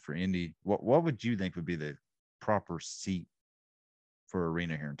arena for Indy. What would you think would be the proper seat for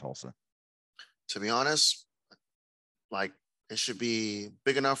arena here in Tulsa? To be honest, like it should be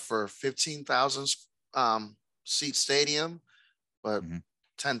big enough for 15,000 seat stadium, but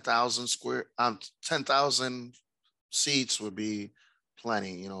 10,000 seats would be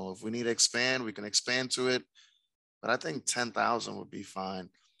plenty. If we need to expand, we can expand to it, but I think 10,000 would be fine.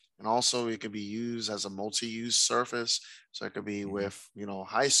 And also it could be used as a multi-use surface. So it could be with,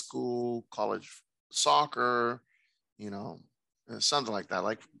 high school, college soccer, something like that,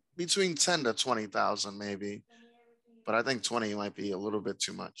 like between 10 to 20,000 maybe. But I think 20 might be a little bit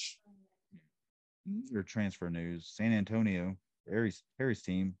too much. Your transfer news: San Antonio, Harry's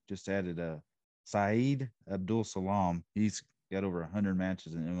team just added Saeed Abdul Salam. He's got over 100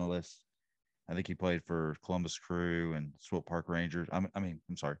 matches in MLS. I think he played for Columbus Crew and Swope Park Rangers. I'm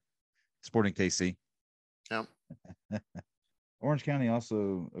sorry, Sporting KC. Yeah. Orange County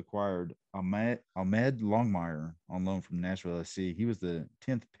also acquired Ahmed Longmire on loan from Nashville SC. He was the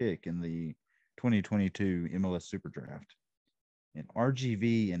 10th pick in the 2022 MLS Super Draft. And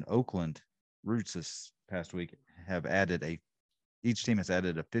RGV and Oakland Roots this past week have each team has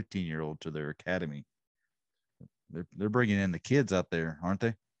added a 15-year-old to their academy. They're bringing in the kids out there, aren't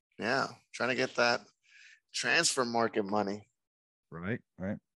they? Yeah, trying to get that transfer market money. Right.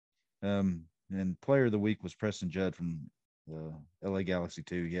 And player of the week was Preston Judd from the LA Galaxy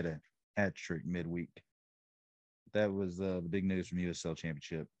 2. He had a hat trick midweek. That was the big news from USL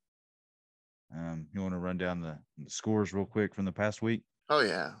Championship. You want to run down the scores real quick from the past week? Oh,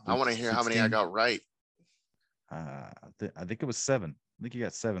 yeah. I want to hear 16. how many I got right. I think it was 7. I think you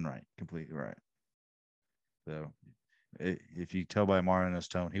got 7 right, completely right. So if you tell by Mariano's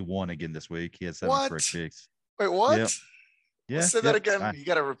tone, he won again this week. He had 7 correct picks. Wait, what? Yep. Yeah. Let's say that again. You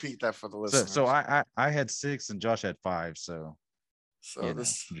got to repeat that for the listeners. So I had 6 and Josh had 5. So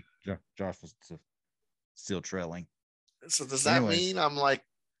Josh was still trailing. So does that mean I'm like,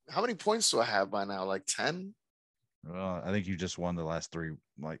 how many points do I have by now? Like 10? Well, I think you just won the last 3.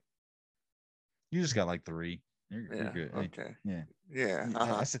 Like you just got like 3. You're good. Okay. Yeah.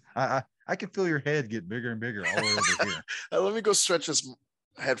 Uh-huh. I can feel your head get bigger and bigger all the way over here. Let me go stretch this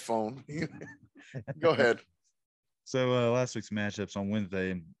headphone. Go ahead. So last week's matchups on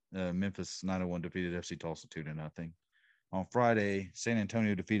Wednesday, Memphis 901 defeated FC Tulsa 2-0. On Friday, San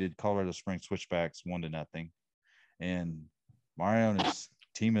Antonio defeated Colorado Springs Switchbacks 1-0. And Mariano's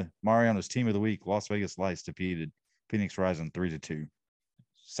team of the week, Las Vegas Lights, defeated Phoenix Rising 3-2.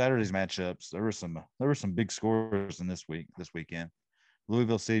 Saturday's matchups, there were some big scores in this weekend.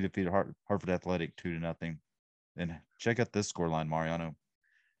 Louisville City defeated Hartford Athletic 2-0. And check out this scoreline, Mariano.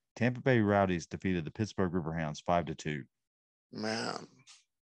 Tampa Bay Rowdies defeated the Pittsburgh Riverhounds 5-2. Man.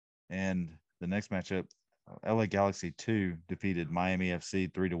 And the next matchup, LA Galaxy 2 defeated Miami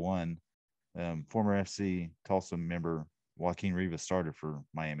FC 3-1. Former FC Tulsa member Joaquin Rivas started for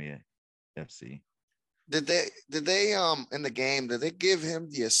Miami FC. Did they in the game, did they give him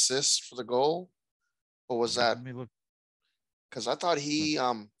the assist for the goal? Or was that? Let me look. Because I thought he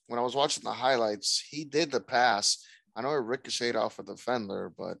when I was watching the highlights, he did the pass. I know it ricocheted off a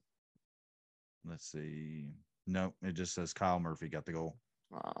defender, but let's see. No, it just says Kyle Murphy got the goal.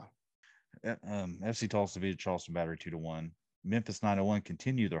 FC Tulsa defeated Charleston Battery 2-1. Memphis 901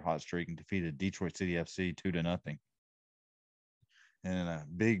 continued their hot streak and defeated Detroit City FC 2-0. And a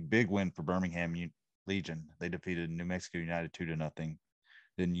big win for Birmingham Legion. They defeated New Mexico United 2-0.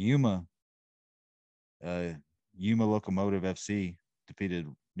 Then Yuma Locomotive FC defeated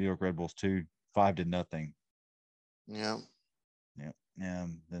New York Red Bulls 5-0. Yeah.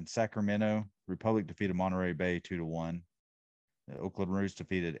 Then Sacramento Republic defeated Monterey Bay 2-1. Oakland Roots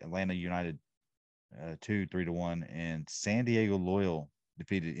defeated Atlanta United 3-1, and San Diego Loyal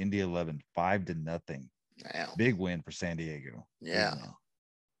defeated India 11 5-0. Damn. Big win for San Diego. Yeah.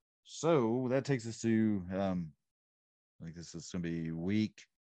 So that takes us to I think this is going to be week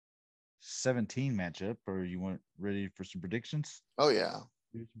 17 matchup. Or you ready for some predictions? Oh yeah.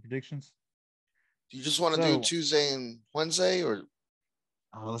 Do some predictions. Do you just want to do Tuesday and Wednesday, or?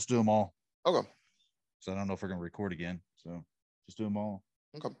 Let's do them all. Okay. So I don't know if we're going to record again. So just do them all.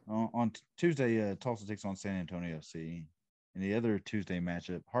 Okay. On Tuesday, Tulsa takes on San Antonio FC. And the other Tuesday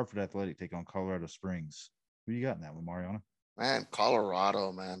matchup, Hartford Athletic take on Colorado Springs. Who you got in that one, Mariana? Man,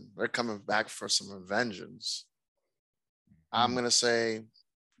 Colorado, man. They're coming back for some vengeance. I'm going to say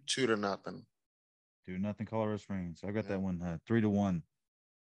 2-0. 2-0 Colorado Springs. I got that one 3-1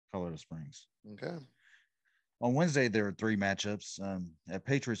 Colorado Springs. Okay. On Wednesday, there are 3 matchups. At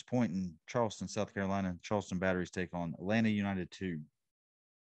Patriots Point in Charleston, South Carolina, Charleston Batteries take on Atlanta United 2.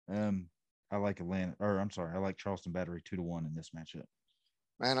 I like Charleston Battery 2-1 in this matchup.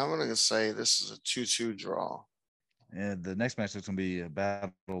 Man, I'm going to say this is a 2-2 draw. And the next match is going to be a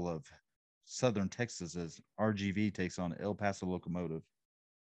battle of Southern Texas as RGV takes on El Paso Locomotive.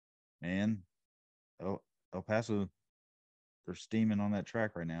 And El Paso, they're steaming on that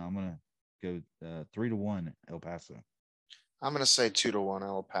track right now. I'm going to go 3-1 El Paso. I'm going to say 2-1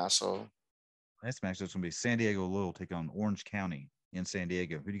 El Paso. Next match is going to be San Diego Loyal take on Orange County in San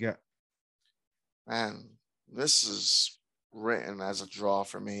Diego. Who do you got? Man, this is written as a draw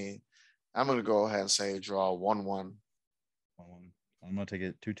for me. I'm going to go ahead and say draw 1-1. I'm going to take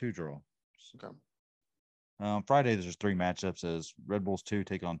it 2-2 draw. Okay. Friday, there's 3 matchups as Red Bulls 2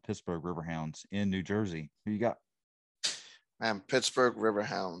 take on Pittsburgh Riverhounds in New Jersey. Who you got? Man, Pittsburgh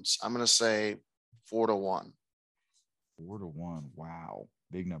Riverhounds. I'm going to say 4-1. 4-1. Wow.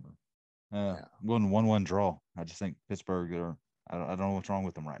 Big number. Yeah. 1-1 draw. I just think Pittsburgh, I don't know what's wrong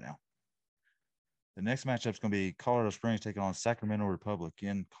with them right now. The next matchup is going to be Colorado Springs taking on Sacramento Republic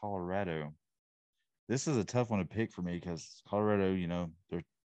in Colorado. This is a tough one to pick for me because Colorado,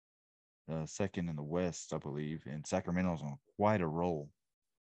 second in the West, I believe, and Sacramento's on quite a roll.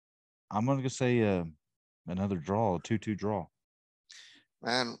 I'm going to say another draw, a 2-2 draw.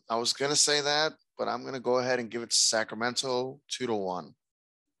 Man, I was gonna say that, but I'm gonna go ahead and give it to Sacramento 2-1.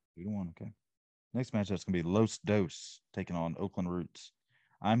 2-1, okay. Next matchup is going to be Los Dos taking on Oakland Roots.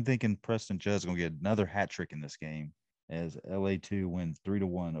 I'm thinking Preston Judd's going to get another hat trick in this game as LA2 wins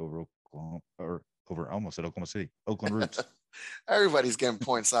 3-1 over Oklahoma, or over almost at Oklahoma City, Oakland Roots. Everybody's getting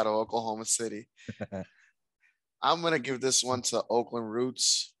points out of Oklahoma City. I'm gonna give this one to Oakland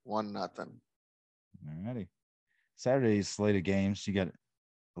Roots 1-0. All righty. Saturday's slate of games, you got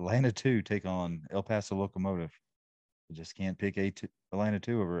Atlanta 2 take on El Paso Locomotive. You just can't pick Atlanta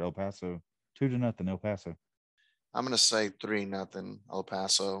 2 over El Paso. 2-0 El Paso. I'm gonna say 3-0 El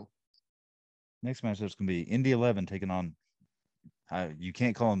Paso. Next matchup is gonna be Indy 11 taking on. You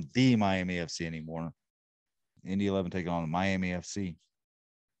can't call them the Miami FC anymore. Indy 11 taking on Miami FC.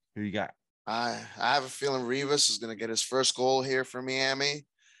 Who you got? I have a feeling Rivas is gonna get his first goal here for Miami,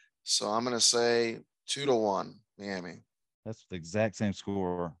 so I'm gonna say 2-1 Miami. That's the exact same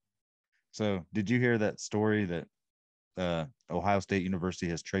score. So, did you hear that story that Ohio State University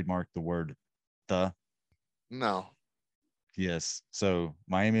has trademarked the word "the"? No. Yes. So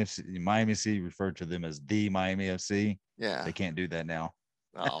Miami FC referred to them as the Miami FC. Yeah. They can't do that now.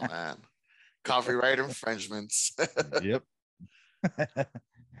 Oh man. Copyright infringements. Yep. All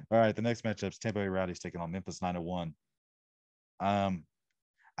right. The next matchup is Tampa Bay Rowdies taking on Memphis 901.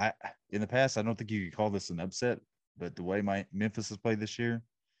 I in the past I don't think you could call this an upset, but the way Memphis has played this year,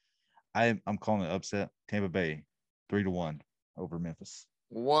 I'm calling it upset. Tampa Bay 3-1 over Memphis.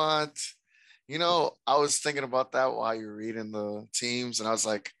 What? You know, I was thinking about that while you're reading the teams, and I was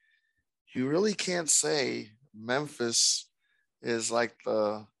like, you really can't say Memphis is like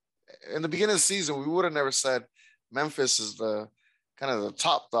in the beginning of the season, we would have never said Memphis is the kind of the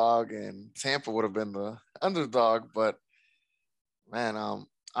top dog and Tampa would have been the underdog. But man, I'm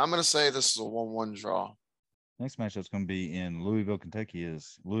going to say this is a 1-1 draw. Next matchup is going to be in Louisville, Kentucky.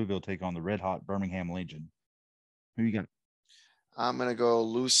 Is Louisville take on the red hot Birmingham Legion? Who you got? I'm going to go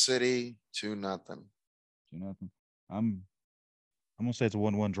Lou City 2-0. 2-0. I'm going to say it's a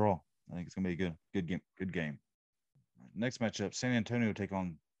 1-1 draw. I think it's going to be a good game. Next matchup, San Antonio take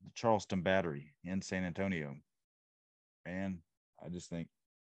on the Charleston Battery in San Antonio. And I just think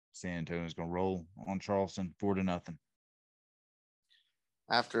San Antonio is going to roll on Charleston 4-0.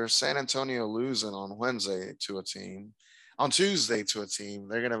 After San Antonio losing on Tuesday to a team,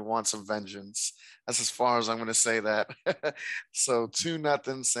 they're going to want some vengeance. That's as far as I'm going to say that. So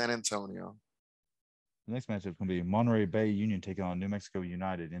 2-0 San Antonio. The next matchup is going to be Monterey Bay Union taking on New Mexico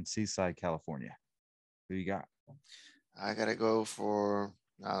United in Seaside, California. Who you got? I got to go for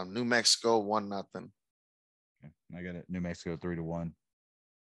New Mexico 1-0. Okay. I got it. New Mexico 3-1.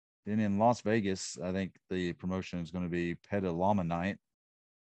 Then in Las Vegas, I think the promotion is going to be Petaluma Night.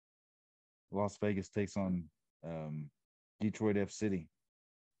 Las Vegas takes on Detroit F City.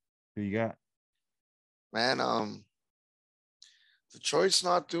 Who you got? Man, Detroit's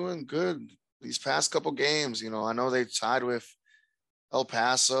not doing good these past couple games. You know, I know they tied with El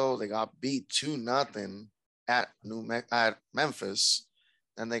Paso. They got beat 2-0 at Memphis.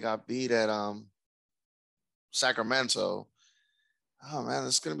 Then they got beat at Sacramento. Oh man,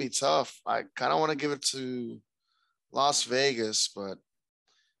 this is gonna be tough. I kind of want to give it to Las Vegas, but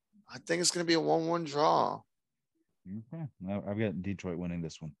I think it's gonna be a 1-1 draw. Okay. I've got Detroit winning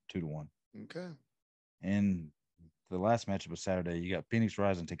this one 2-1. Okay. And the last matchup of Saturday, you got Phoenix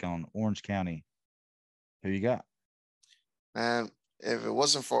Rising take on Orange County. Who you got? Man, if it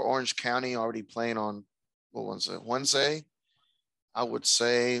wasn't for Orange County already playing on Wednesday, I would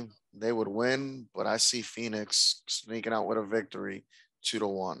say they would win, but I see Phoenix sneaking out with a victory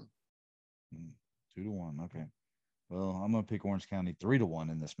 2-1. 2-1. Okay. Well, I'm going to pick Orange County 3-1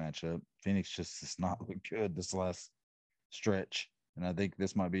 in this matchup. Phoenix just does not look good this last stretch. And I think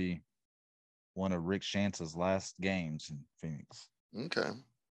this might be one of Rick Shantz's last games in Phoenix. Okay. And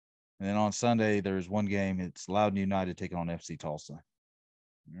then on Sunday, there's one game. It's Loudoun United taking on FC Tulsa.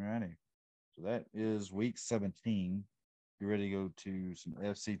 All righty. So that is week 17. You ready to go to some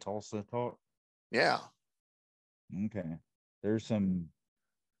FC Tulsa talk? Yeah. Okay. There's some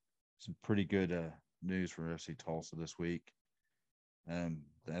pretty good news for FC Tulsa this week. I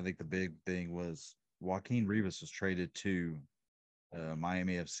think the big thing was Joaquin Rivas was traded to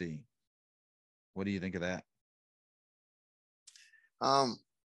Miami FC. What do you think of that?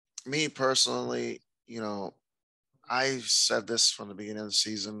 Me personally, you know, I said this from the beginning of the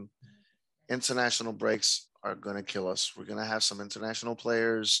season. International breaks are going to kill us. We're going to have some international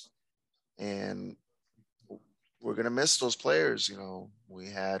players, and we're gonna miss those players. We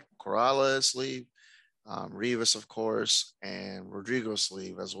had Corrales leave, Rivas, of course, and Rodrigo's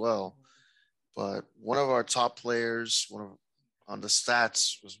leave as well. But one of our top players, on the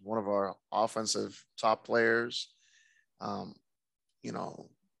stats, was one of our offensive top players. Um, you know,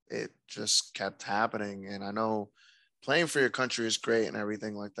 it just kept happening. And I know playing for your country is great and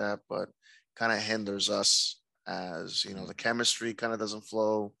everything like that, but kind of hinders us as, the chemistry kind of doesn't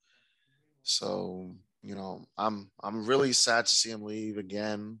flow. So, I'm really sad to see him leave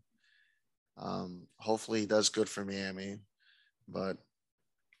again. Hopefully he does good for Miami, but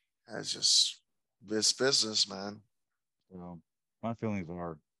it's just this business, man. Well, my feelings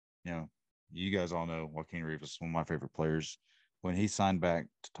are, you know, you guys all know Joaquin Rivas, one of my favorite players. When he signed back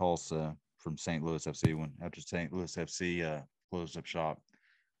to Tulsa from St. Louis FC, when after St. Louis FC closed up shop,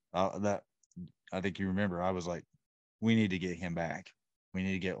 that I think you remember, I was like, we need to get him back. We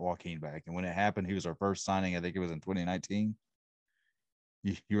need to get Joaquin back. And when it happened, he was our first signing. I think it was in 2019.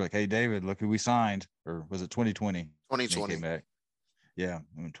 You were like, hey, David, look who we signed. Or was it 2020? 2020. He came back. Yeah,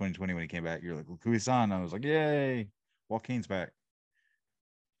 in 2020 when he came back, you're like, look who we signed. I was like, yay, Joaquin's back.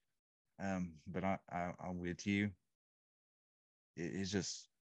 But I'm with you. It's just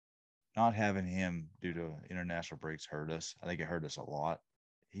not having him due to international breaks hurt us. I think it hurt us a lot.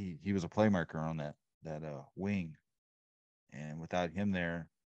 He was a playmaker on that wing, and without him there,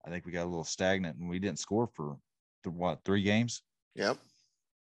 I think we got a little stagnant, and we didn't score for 3 games. Yep.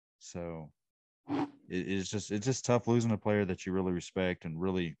 So it's just tough losing a player that you really respect and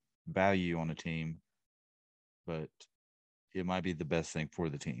really value on a team, but it might be the best thing for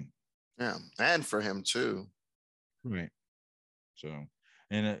the team. Yeah, and for him too. Right. So,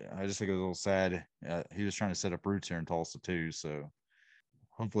 and I just think it was a little sad. He was trying to set up roots here in Tulsa too. So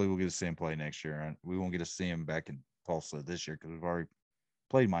hopefully we'll get to see him play next year. We won't get to see him back in Tulsa this year because we've already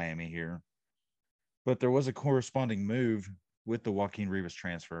played Miami here. But there was a corresponding move with the Joaquin Rivas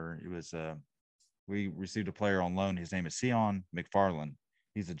transfer. It was we received a player on loan. His name is Sion McFarland.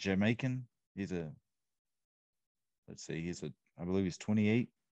 He's a Jamaican. He's a I believe he's 28.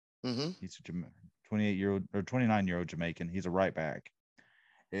 Mm-hmm. He's a 28-year-old or 29-year-old Jamaican. He's a right back.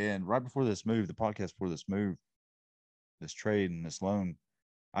 And right before this move, the podcast before this move, this trade and this loan,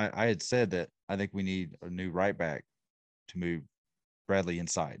 I had said that I think we need a new right back to move Bradley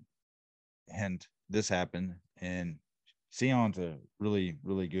inside. And this happened. And Sion's a really,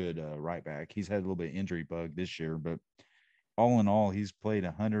 really good right back. He's had a little bit of injury bug this year, but all in all, he's played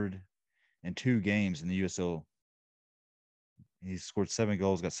 102 games in the USL. He's scored 7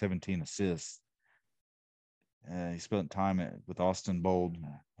 goals, got 17 assists. He spent time with Austin Bold.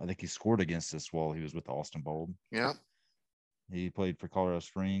 I think he scored against us while he was with Austin Bold. Yeah. He played for Colorado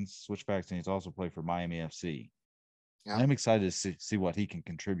Springs, switchbacks, and he's also played for Miami FC. Yeah. I'm excited to see what he can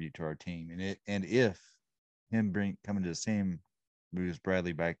contribute to our team, and if him coming to the same moves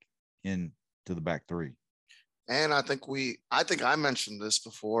Bradley back into the back three. And I think I mentioned this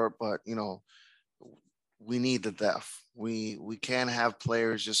before, but we need the depth. We can't have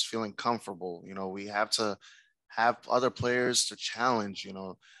players just feeling comfortable. We have to have other players to challenge.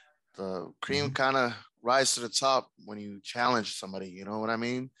 The cream kind of rise to the top when you challenge somebody. You know what I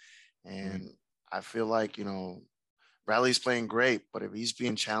mean? And I feel like Bradley's playing great, but if he's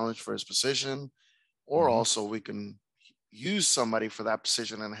being challenged for his position, or also we can use somebody for that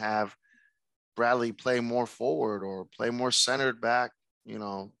position and have Bradley play more forward or play more centered back.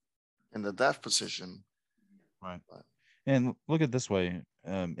 In the depth position. Right. And look at it this way: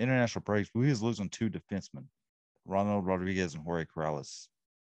 international breaks, we was losing 2 defensemen, Ronald Rodriguez and Jorge Corrales,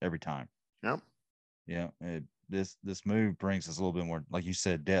 every time. Yep. Yeah. This move brings us a little bit more, like you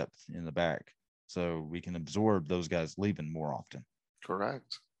said, depth in the back, so we can absorb those guys leaving more often.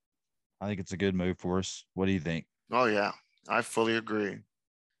 Correct. I think it's a good move for us. What do you think? Oh yeah, I fully agree.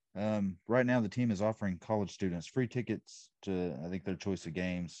 Right now, the team is offering college students free tickets to, I think, their choice of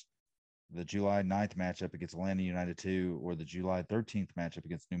games. The July 9th matchup against Atlanta United 2 or the July 13th matchup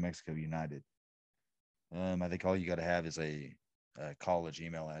against New Mexico United. I think all you got to have is a college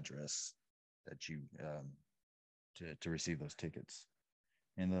email address that you to receive those tickets.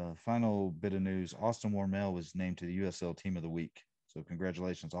 And the final bit of news: Austin Warmel was named to the USL Team of the Week. So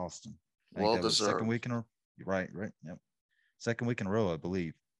congratulations, Austin. Well deserved. Second week in a right. Yep. Second week in a row, I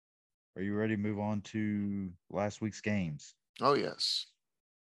believe. Are you ready to move on to last week's games? Oh yes.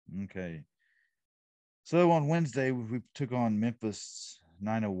 Okay. So on Wednesday, we took on Memphis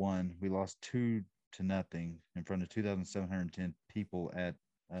 901. We lost 2-0 in front of 2,710 people at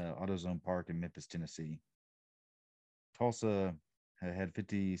AutoZone Park in Memphis, Tennessee. Tulsa had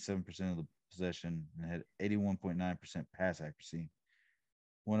 57% of the possession and had 81.9% pass accuracy.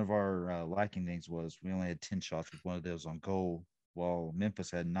 one of our lacking things was we only had 10 shots with one of those on goal, while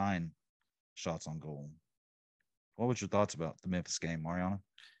Memphis had 9 shots on goal. What was your thoughts about the Memphis game, Mariana?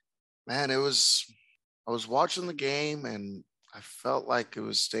 Man, I was watching the game and I felt like it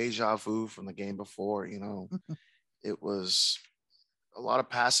was deja vu from the game before. It was a lot of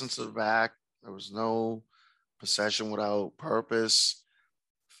passing to the back. There was no possession without purpose.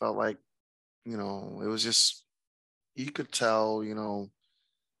 Felt like, it was just, you could tell,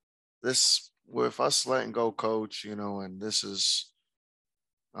 this with us letting go coach, and this is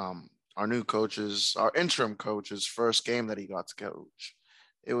our new coach's, our interim coach's first game that he got to coach.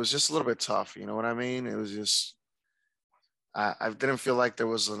 It was just a little bit tough. You know what I mean? It was just, I didn't feel like there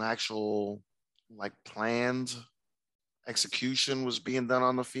was an actual like planned execution was being done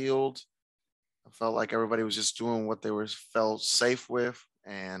on the field. I felt like everybody was just doing what they were felt safe with,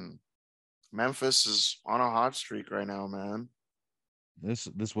 and Memphis is on a hot streak right now, man.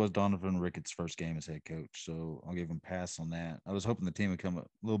 This was Donovan Ricketts' first game as head coach, so I'll give him a pass on that. I was hoping the team would come a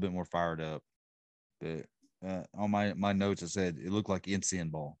little bit more fired up, but on my notes it said it looked like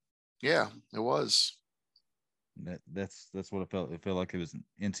NCN ball. Yeah, it was. That's what it felt. It felt like it was an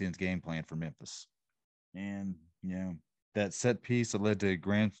NCN's game plan for Memphis, and that set piece that led to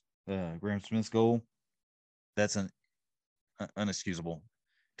Graham Smith's goal. That's unexcusable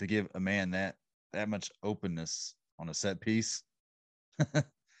to give a man that much openness on a set piece.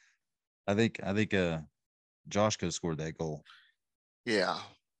 I think Josh could have scored that goal. Yeah,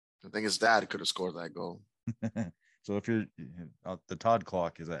 I think his dad could have scored that goal. So if you're the Todd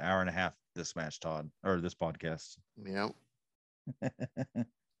clock is an hour and a half this match, Todd, or this podcast. Yep.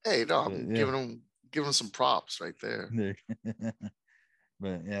 Hey, no, I'm giving him some props right there.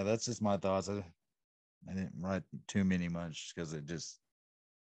 But yeah, that's just my thoughts. I didn't write too many much because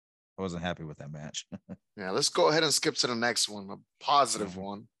I wasn't happy with that match. Yeah, let's go ahead and skip to the next one, a positive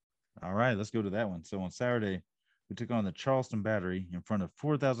one. All right, let's go to that one. So on Saturday, we took on the Charleston Battery in front of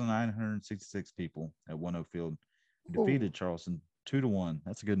 4,966 people at 1-0 Field. We defeated Charleston 2-1.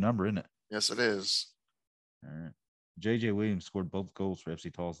 That's a good number, isn't it? Yes, it is. All right. J.J. Williams scored both goals for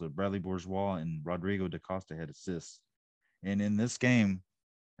FC Tulsa. Bradley Bourgeois and Rodrigo da Costa had assists. And in this game,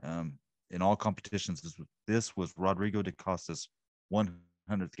 in all competitions, this was Rodrigo da Costa's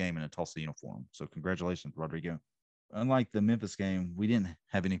 100th game in a Tulsa uniform. So congratulations, Rodrigo. Unlike the Memphis game, we didn't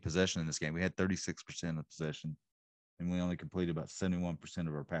have any possession in this game. We had 36% of possession, and we only completed about 71%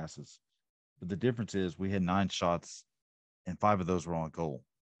 of our passes. But the difference is we had 9 shots, and 5 of those were on goal.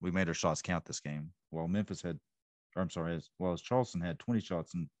 We made our shots count this game, while Charleston had 20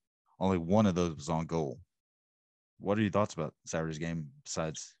 shots, and only 1 of those was on goal. What are your thoughts about Saturday's game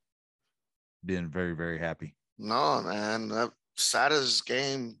besides being very, very happy? No, man. That Saturday's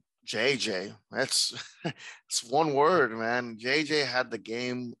game, JJ. That's it's one word, man. JJ had the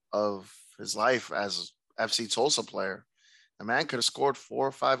game of his life as FC Tulsa player. The man could have scored 4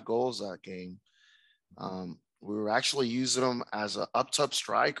 or 5 goals that game. We were actually using him as an up-top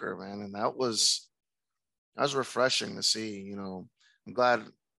striker, man, and that was refreshing to see. I'm glad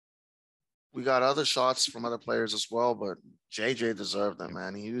we got other shots from other players as well, but JJ deserved them,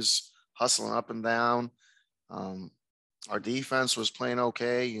 man. He was hustling up and down. Our defense was playing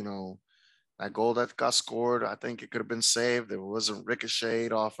okay. That goal that got scored, I think it could have been saved. It wasn't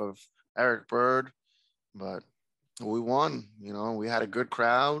ricocheted off of Eric Bird, but we won. We had a good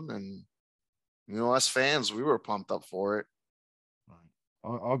crowd, and us fans, we were pumped up for it.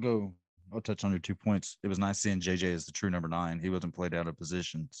 I'll touch on your 2 points. It was nice seeing JJ as the true number 9. He wasn't played out of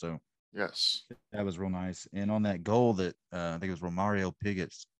position, so yes, that was real nice. And on that goal that I think it was Romario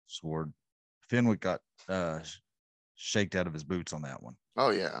Piggott scored, Fenwick got shaked out of his boots on that one. Oh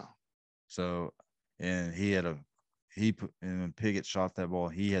yeah. So, and when Piggott shot that ball,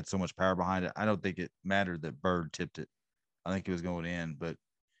 he had so much power behind it. I don't think it mattered that Bird tipped it. I think it was going in, but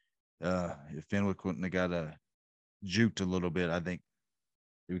if Fenwick wouldn't have got juked a little bit, I think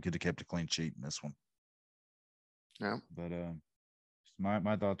we could have kept a clean sheet in this one. Yeah. But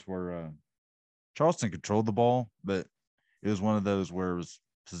my thoughts were Charleston controlled the ball, but it was one of those where it was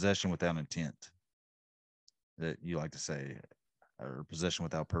possession without intent, that you like to say, or possession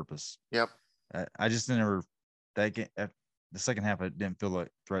without purpose. Yep. I just never that game. The second half, I didn't feel like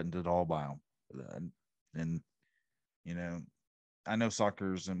threatened at all by them, and I know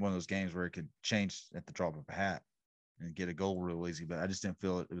soccer's in one of those games where it could change at the drop of a hat and get a goal real easy, but I just didn't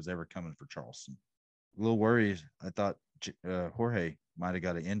feel it was ever coming for Charleston. A little worried. I thought Jorge might have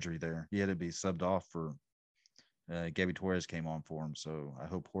got an injury there. He had to be subbed off for Gabby Torres came on for him, so I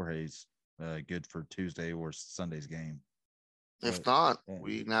hope Jorge's good for Tuesday or Sunday's game. If not,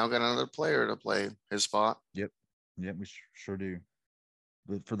 we now got another player to play his spot. Yep, we sure do.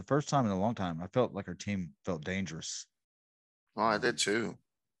 but for the first time in a long time, I felt like our team felt dangerous. Oh, I did too.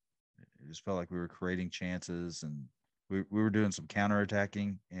 It just felt like we were creating chances, and we were doing some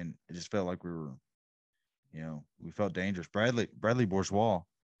counterattacking, and it just felt like we were, we felt dangerous. Bradley Bourgeois,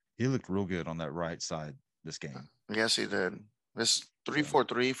 he looked real good on that right side this game. Yes, he did. This three So, four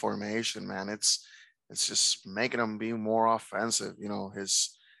three formation, man, it's just making him be more offensive.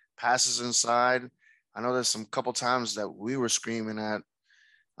 His passes inside. I know there's some couple times that we were screaming at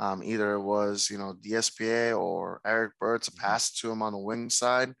either it was, DSPA or Eric Bird to mhm. pass to him on the wing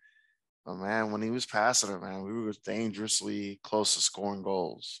side. But man, when he was passing it, man, we were dangerously close to scoring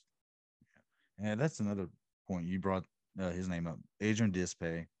goals. And that's another point you brought his name up, Adrian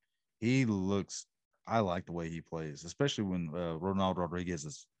Dispe. He looks. I like the way he plays, especially when Ronaldo Rodriguez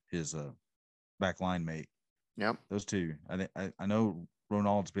is his back line mate. Yep, Those two. I know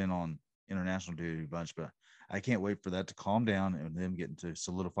Ronald's been on international duty a bunch, but I can't wait for that to calm down and them getting to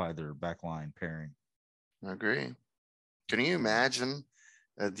solidify their back line pairing. I agree. Can you imagine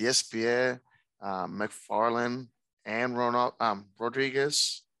DSPA, McFarland, and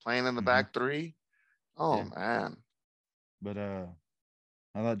Rodriguez playing in the Mm-hmm. back three? Oh Yeah, man, but I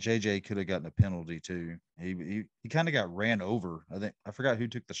thought JJ could have gotten a penalty too. He kind of got ran over. I forgot who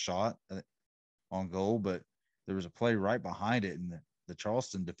took the shot on goal, but there was a play right behind it, and the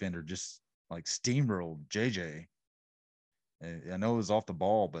Charleston defender just like steamrolled JJ. And I know it was off the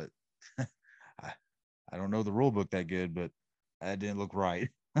ball, but I, I don't know the rule book that good, but that didn't look right.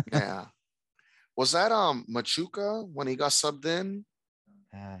 yeah. Was that Machuca when he got subbed in,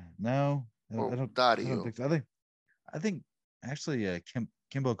 No, or I don't Dario? think so. I think actually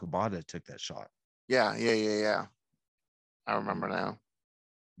Kimbo Kabata took that shot. Yeah, yeah, yeah, yeah. I remember Yeah. now.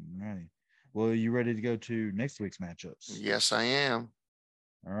 Right. Well, you ready to go to next week's matchups? Yes, I am.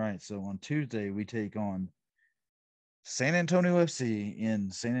 All right. So on Tuesday we take on San Antonio FC in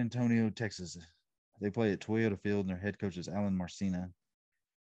San Antonio, Texas. They play at Toyota Field, and their head coach is Alan Marcina.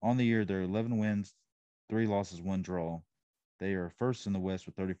 On the year, they're 11 wins, 3 losses, 1 draw. They are first in the West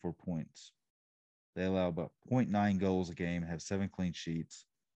with 34 points. They allow about zero point 0.9 goals a game, have 7 clean sheets.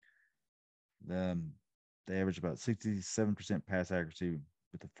 Um, they average about 67% pass accuracy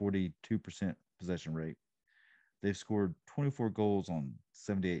with a 42% possession rate. They've scored 24 goals on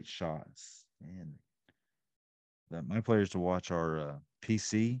 78 shots. And my players to watch are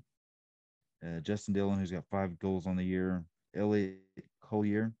PC, Justin Dillon, who's got 5 goals on the year, Elliot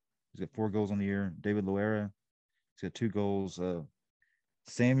Collier, who's got 4 goals on the year, David Loera, he's got 2 goals,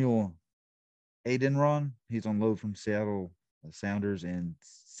 Samuel Aidenron, he's on load from Seattle Sounders, and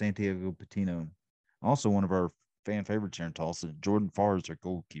Santiago Patino. Also, one of our fan favorites here in Tulsa, Jordan Farr is their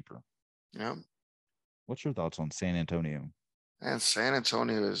goalkeeper. Yep. What's your thoughts on San Antonio? And San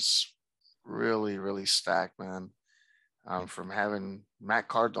Antonio is really, really stacked, man. From having Matt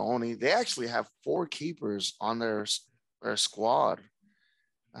Cardone, they actually have 4 keepers on their squad.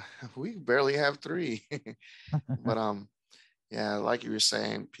 We barely have 3. But yeah, like you were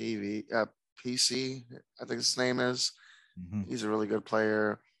saying, PC, I think his name is. Mm-hmm. He's a really good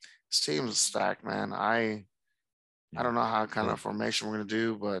player. His team's stacked, man. I Yeah. don't know how kind But of formation we're gonna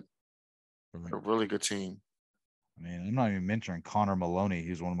do, but I a really good team. mean, I'm not even mentioning Connor Maloney,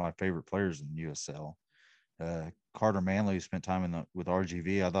 who's one of my favorite players in USL. Carter Manley, who spent time with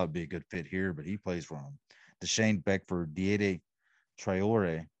RGV, I thought would be a good fit here, but he plays for him. Deshane Beckford, Diede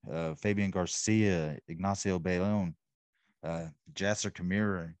Traore, Fabian Garcia, Ignacio Bayon, Jasser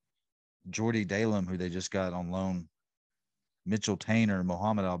Kamira, Jordy Dalem, who they just got on loan, Mitchell Tainer,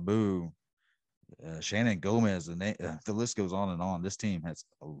 Mohamed Abu, Shannon Gomez, and the list goes on and on. This team has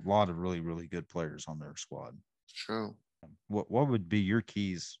a lot of really, really good players on their squad. True. What would be your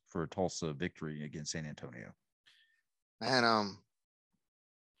keys for a Tulsa victory against San Antonio? Man,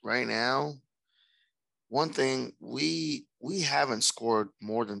 right now, one thing we haven't scored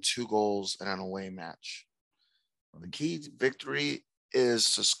more than 2 goals in an away match. The key to victory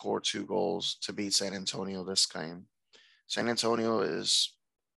is to score 2 goals to beat San Antonio this game. San Antonio is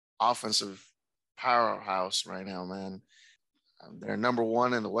offensive powerhouse right now, man. They're number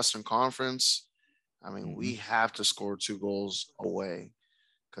 1 in the Western Conference. I mean, Mm-hmm. we have to score 2 goals away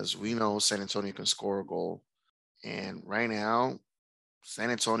because we know San Antonio can score a goal. And right now, San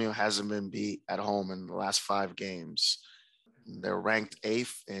Antonio hasn't been beat at home in the last 5 games. They're ranked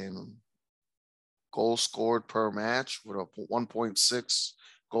 8th in goals scored per match with a 1.6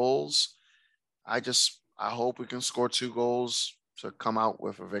 goals. I hope we can score 2 goals to come out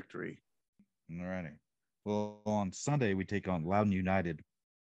with a victory. All righty. Well, on Sunday, we take on Loudon United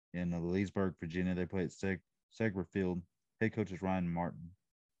in Leesburg, Virginia. They play at Segra Field. Head coach is Ryan Martin.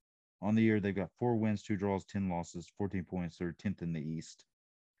 On the year, they've got 4 wins, 2 draws, 10 losses, 14 points. They're 10th in the East.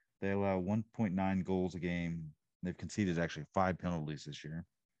 They allow 1.9 goals a game. They've conceded actually 5 penalties this year.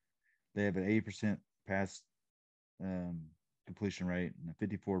 They have an 80% pass completion rate and a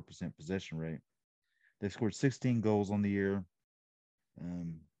 54% possession rate. They've scored 16 goals on the year,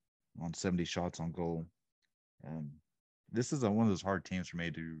 on 70 shots on goal. This is one of those hard teams for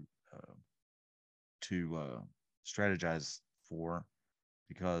me to strategize for,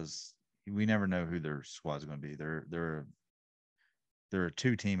 because we never know who their squad is going to be. They're a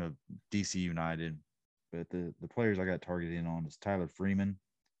two team of DC United, but the players I got targeted on is Tyler Freeman,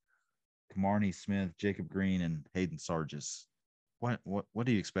 Camarnie Smith, Jacob Green, and Hayden Sargis. What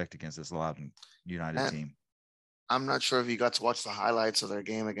do you expect against this Loudon United team? I'm not sure if you got to watch the highlights of their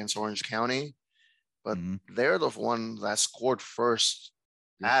game against Orange County, but they're the one that scored first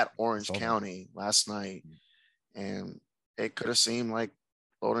at Orange County last night. And it could have seemed like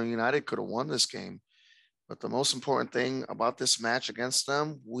Loudon United could have won this game. But the most important thing about this match against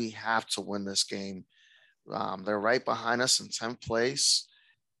them, we have to win this game. They're right behind us in 10th place.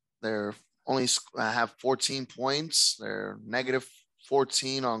 They're only have 14 points. They're negative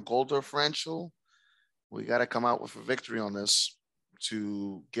 14 on goal differential. We got to come out with a victory on this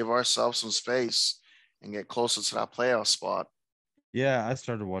to give ourselves some space and get closer to that playoff spot. Yeah, I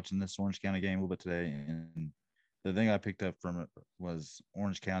started watching this Orange County game a little bit today, and the thing I picked up from it was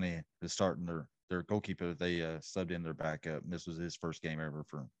Orange County is starting their goalkeeper. They subbed in their backup. And this was his first game ever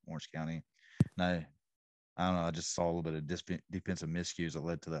for Orange County. And I don't know. I just saw a little bit of defensive miscues that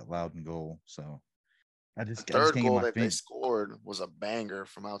led to that Loudon goal. So the third goal that they scored was a banger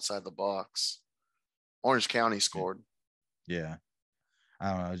from outside the box. Orange County scored. Yeah, I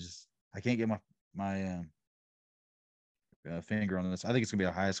don't know. I can't get my finger on this. I think it's gonna be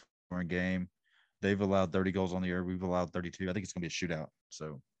a high scoring game. They've allowed 30 goals on the year. We've allowed 32. I think it's gonna be a shootout.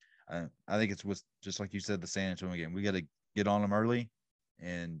 So I think it's just like you said, the San Antonio game. We got to get on them early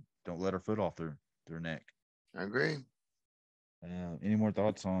and don't let our foot off their neck. I agree. Any more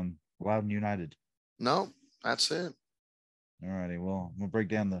thoughts on Loudon United? No, that's it. All righty. Well, I'm gonna break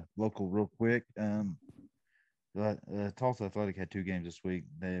down the local real quick. Tulsa Athletic had 2 games this week.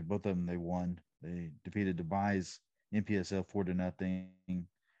 Both of them they won. They defeated Dubai's NPSL 4-0 and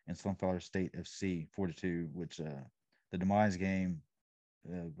Sunflower State FC 4-2. Which the Demise game,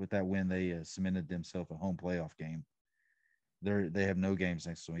 with that win, they cemented themselves a home playoff game. They have no games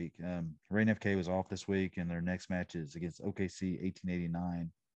next week. Rain FK was off this week, and their next match is against OKC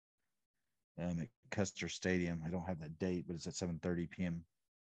 1889 at Custer Stadium. I don't have that date, but it's at 7:30 p.m.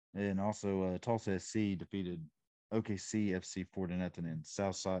 And also Tulsa SC defeated OKC FC 4-0 and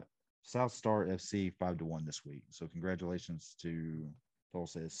South Star FC 5-1 this week. So congratulations to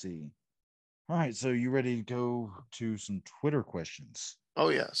Tulsa SC. All right, so you ready to go to some Twitter questions? Oh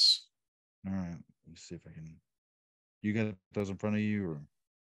yes. All right, let's see if I can. You got those in front of you, or?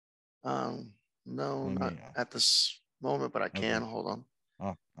 No, not at this moment, but I can. Okay. Hold on.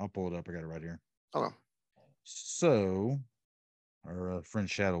 I'll pull it up. I got it right here. Okay. So, our friend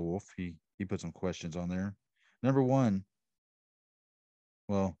Shadow Wolf, he put some questions on there. Number one.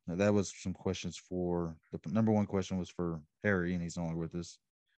 Well, that was some questions for the number one question was for Harry, and he's no longer with us.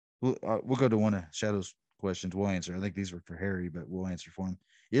 We'll go to one of Shadow's questions. We'll answer. I think these were for Harry, but we'll answer for him.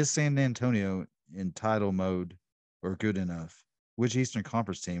 Is San Antonio in title mode or good enough? Which Eastern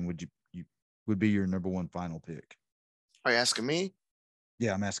Conference team would be your number one final pick? Are you asking me?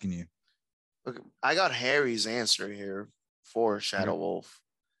 Yeah, I'm asking you. Look, I got Harry's answer here for Shadow Wolf.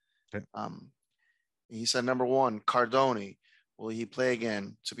 Okay. He said number one, Cardone. Will he play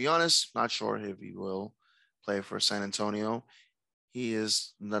again? To be honest, not sure if he will play for San Antonio. He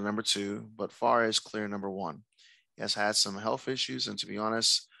is the number 2, but Far is clear number 1. He has had some health issues, and to be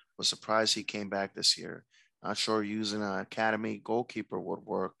honest, was surprised he came back this year. Not sure using an academy goalkeeper would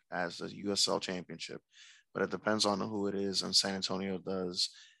work as a USL championship, but it depends on who it is. And San Antonio does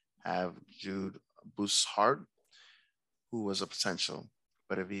have Jude Bushart, who was a potential.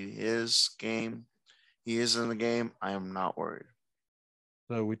 But if he is in the game, I am not worried.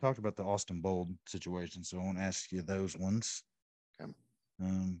 So we talked about the Austin Bold situation, so I won't ask you those ones. Okay.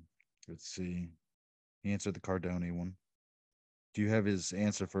 Let's see. He answered the Cardone one. Do you have his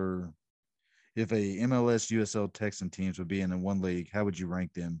answer for if a MLS USL Texan teams would be in one league, how would you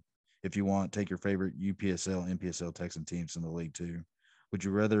rank them? If you want, take your favorite UPSL, NPSL Texan teams in the league too. Would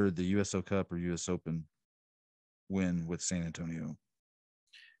you rather the USL Cup or US Open win with San Antonio?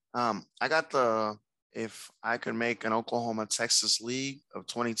 I got if I could make an Oklahoma Texas league of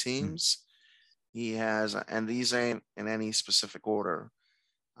 20 teams, he has, and these ain't in any specific order.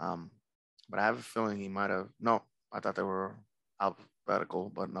 But I have a feeling he might have, no, I thought they were alphabetical,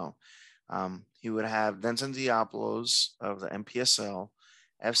 but no. He would have Denton Diablos of the NPSL,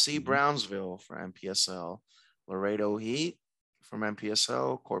 FC Brownsville from MPSL, Laredo Heat from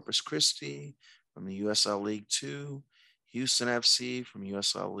MPSL, Corpus Christi from the USL League Two, Houston FC from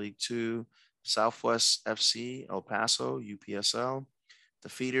USL League Two, Southwest FC El Paso UPSL, the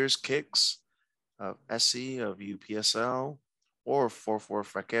Feeders Kicks of SC of UPSL, or 4-4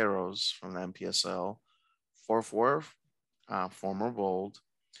 Fraqueros from the MPSL, 4-4 former Bold,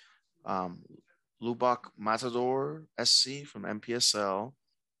 Lubbock Matador SC from MPSL.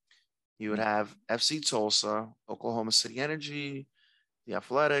 You would have FC Tulsa, Oklahoma City Energy, the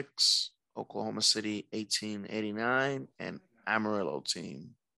Athletics, Oklahoma City 1889, and Amarillo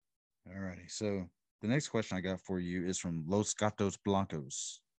team. All righty. So the next question I got for you is from Los Gatos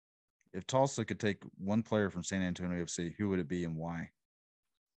Blancos. If Tulsa could take one player from San Antonio FC, who would it be and why?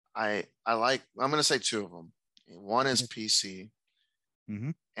 I'm going to say two of them. One is PC,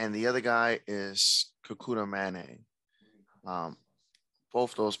 and the other guy is Kukuda Mane.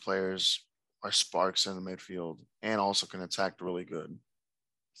 Both those players are sparks in the midfield and also can attack really good.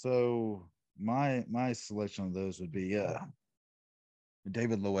 So my selection of those would be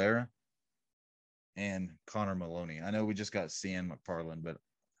David Loera and Connor Maloney. I know we just got Cian McFarland, but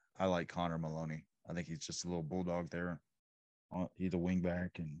I like Connor Maloney. I think he's just a little bulldog there. He's a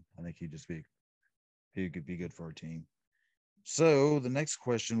wingback, and I think he could be good for our team. So the next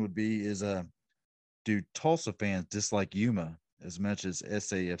question would be do Tulsa fans dislike Yuma as much as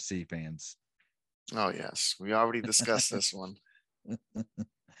SAFC fans? Oh, yes. We already discussed this one.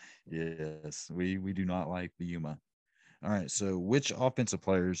 Yes, we do not like the Yuma. All right, so which offensive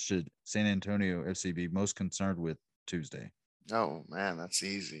players should San Antonio FC be most concerned with Tuesday? Oh, man, that's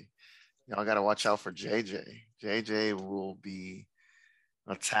easy. Y'all got to watch out for JJ. JJ will be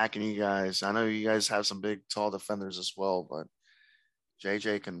attacking you guys. I know you guys have some big, tall defenders as well, but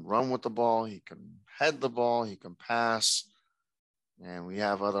JJ can run with the ball. He can head the ball. He can pass. And we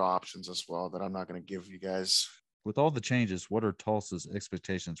have other options as well that I'm not going to give you guys. With all the changes, what are Tulsa's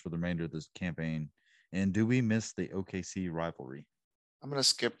expectations for the remainder of this campaign? And do we miss the OKC rivalry? I'm going to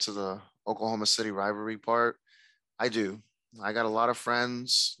skip to the Oklahoma City rivalry part. I do. I got a lot of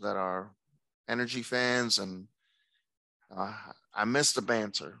friends that are Energy fans, and I miss the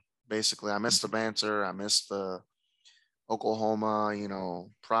banter. Basically, I miss the banter. I miss the Oklahoma,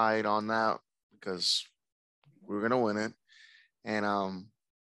 pride on that because we're going to win it. And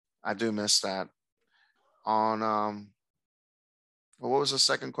I do miss that. What was the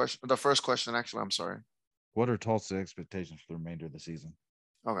second question? The first question, actually, I'm sorry. What are Tulsa's expectations for the remainder of the season?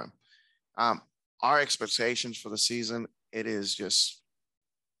 Okay. Our expectations for the season, it is just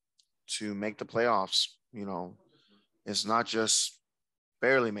to make the playoffs. It's not just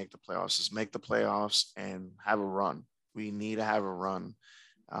barely make the playoffs, it's make the playoffs and have a run. We need to have a run.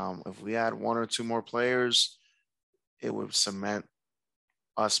 If we had one or two more players, it would cement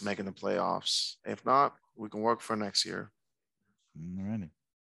us making the playoffs. If not, we can work for next year. All righty.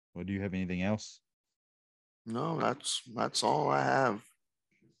 Well, do you have anything else? No, that's all I have.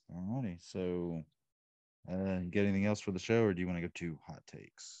 All righty. So, you got anything else for the show, or do you want to go to hot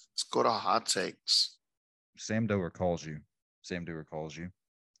takes? Let's go to hot takes. Sam Doer calls you.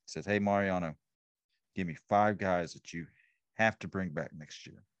 Says, "Hey, Mariano, give me 5 guys that you have to bring back next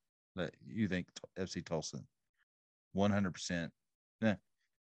year that you think FC Tulsa 100%,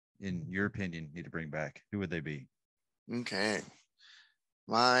 in your opinion, need to bring back. Who would they be?" Okay.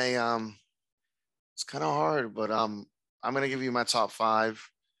 It's kind of hard, but I'm gonna give you my top 5.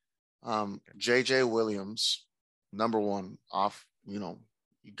 JJ Williams, number 1 off. You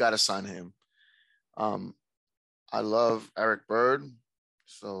got to sign him. I love Eric Bird,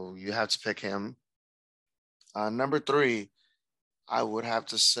 so you have to pick him. Number 3, I would have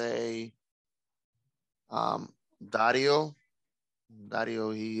to say Dario.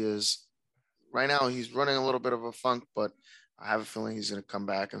 Dario, he is right now, he's running a little bit of a funk, but I have a feeling he's going to come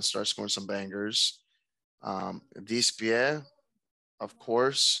back and start scoring some bangers. Dispierre, of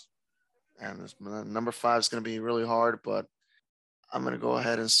course. And number 5 is going to be really hard, but I'm going to go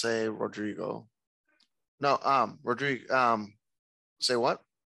ahead and say Rodrigo. No, Rodrigo. Say what?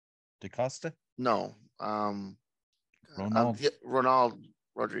 DaCosta? No. Ronald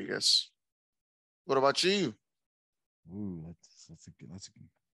Rodriguez. What about you? Ooh, that's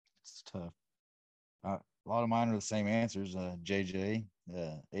tough. A lot of mine are the same answers. JJ,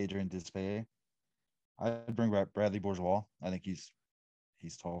 Adrian Dispierre. I'd bring back Bradley Bourgeois. I think he's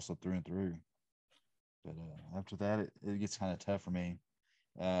Tulsa through and through. But after that, it gets kind of tough for me.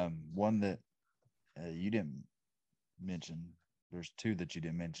 One that you didn't mention. There's 2 that you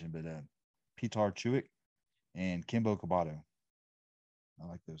didn't mention, but Pitar Chuik and Kimbo Kabato. I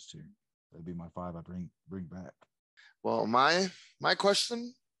like those 2. That'd be my 5 I bring back. Well, my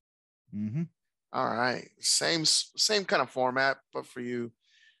question. Mm-hmm. All right, same kind of format, but for you,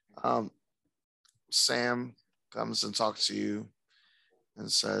 Sam comes and talks to you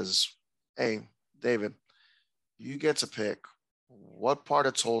and says, "Hey, David, you get to pick. What part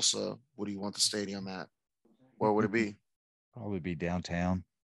of Tulsa would you want the stadium at? Where would it be?" Probably be downtown.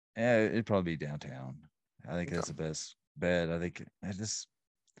 Yeah, it'd probably be downtown. I think that's the best bet.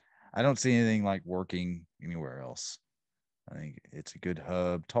 I don't see anything like working anywhere else. I think it's a good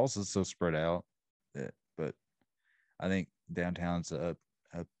hub. Tulsa's so spread out but I think downtown's the up.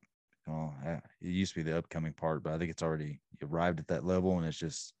 Well, it used to be the upcoming part, but I think it's already arrived at that level, and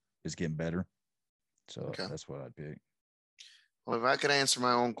it's getting better. So that's what I'd pick. Well, if I could answer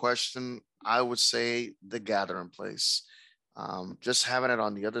my own question, I would say the Gathering Place. Just having it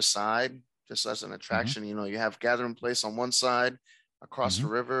on the other side, just as an attraction. You know, you have Gathering Place on one side, across the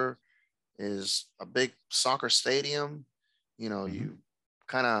river is a big soccer stadium. You know, you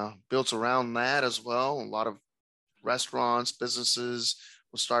kind of built around that as well. A lot of restaurants, businesses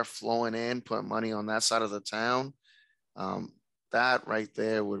will start flowing in, putting money on that side of the town. That right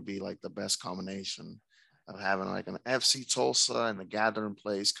there would be like the best combination of having like an FC Tulsa and the Gathering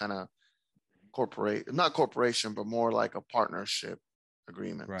Place kind of not corporation, but more like a partnership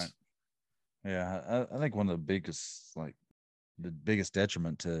agreement. Right. Yeah. I think one of the biggest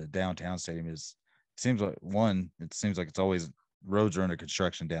detriment to downtown stadium is it seems like it's always roads are under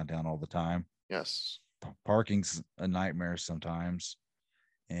construction downtown all the time. Yes. Parking's a nightmare sometimes,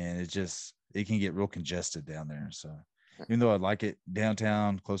 and it can get real congested down there. So even though I like it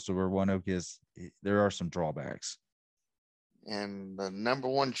downtown close to where One Oak is, there are some drawbacks. And the number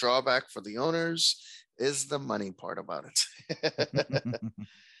one drawback for the owners is the money part about it.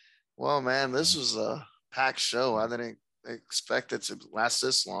 Well, man, this was a packed show. I didn't expect it to last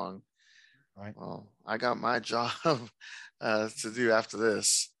this long. Right. Well, I got my job to do after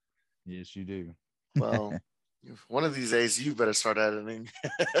this. Yes, you do. Well, one of these days you better start editing.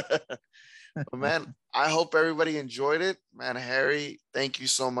 But man, I hope everybody enjoyed it. Man, Harry, thank you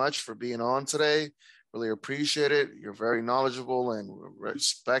so much for being on today. Really appreciate it. You're very knowledgeable and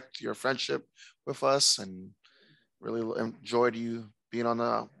respect your friendship with us, and really enjoyed you being on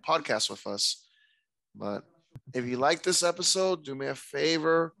the podcast with us. But if you like this episode, do me a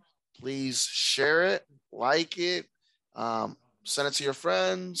favor. Please share it, like it, send it to your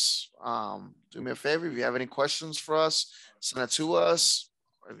friends. Do me a favor. If you have any questions for us, send it to us.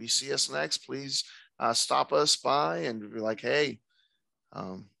 Or if you see us next, please stop us by and be like, hey,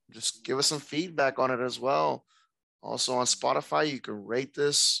 just give us some feedback on it as well. Also on Spotify, you can rate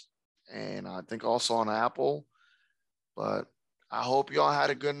this, and I think also on Apple. But I hope y'all had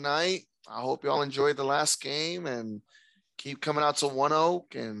a good night. I hope y'all enjoyed the last game and keep coming out to One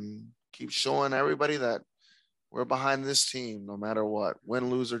Oak and keep showing everybody that we're behind this team no matter what, win,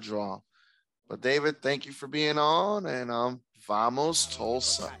 lose, or draw. But David, thank you for being on, and vamos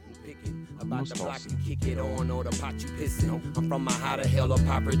Tulsa. About the block and kick it on or the pot you pissing. I'm from a how the hell of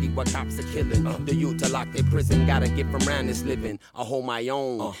property where cops are killing. The youth to lock their prison, gotta get from round this living. I hold my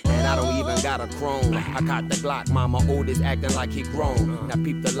own, and I don't even got a chrome. I caught the Glock, mama oldest acting like he grown. Now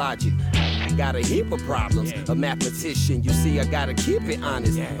peep the logic. Got a heap of problems, a mathematician. You see, I gotta keep it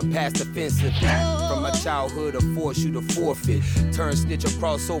honest. I'm past offensive. From my childhood, I force you to forfeit. Turn snitch or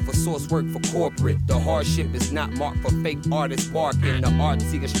crossover, source work for corporate. The hardship is not marked for fake artists barking. The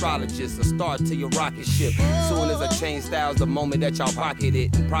artsy astrologist, a start to your rocket ship. Soon as I change styles, the moment that y'all pocket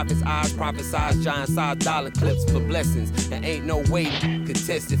it. And prophets' eyes prophesize giant size dollar clips for blessings. There ain't no way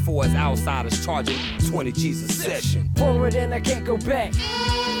contested for us outsiders charging 20 G's a session. Forward and I can't go back.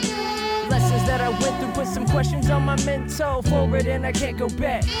 Lessons that I went through, put some questions on my mental. Forward and I can't go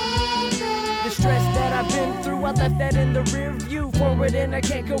back. The stress that I've been through, I left that in the rear view. Forward and I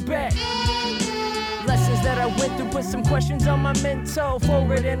can't go back. Lessons that I went through, put some questions on my mental.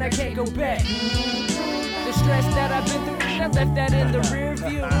 Forward and I can't go back. The stress that I've been through, I left that in the rear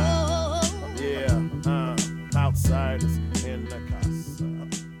view.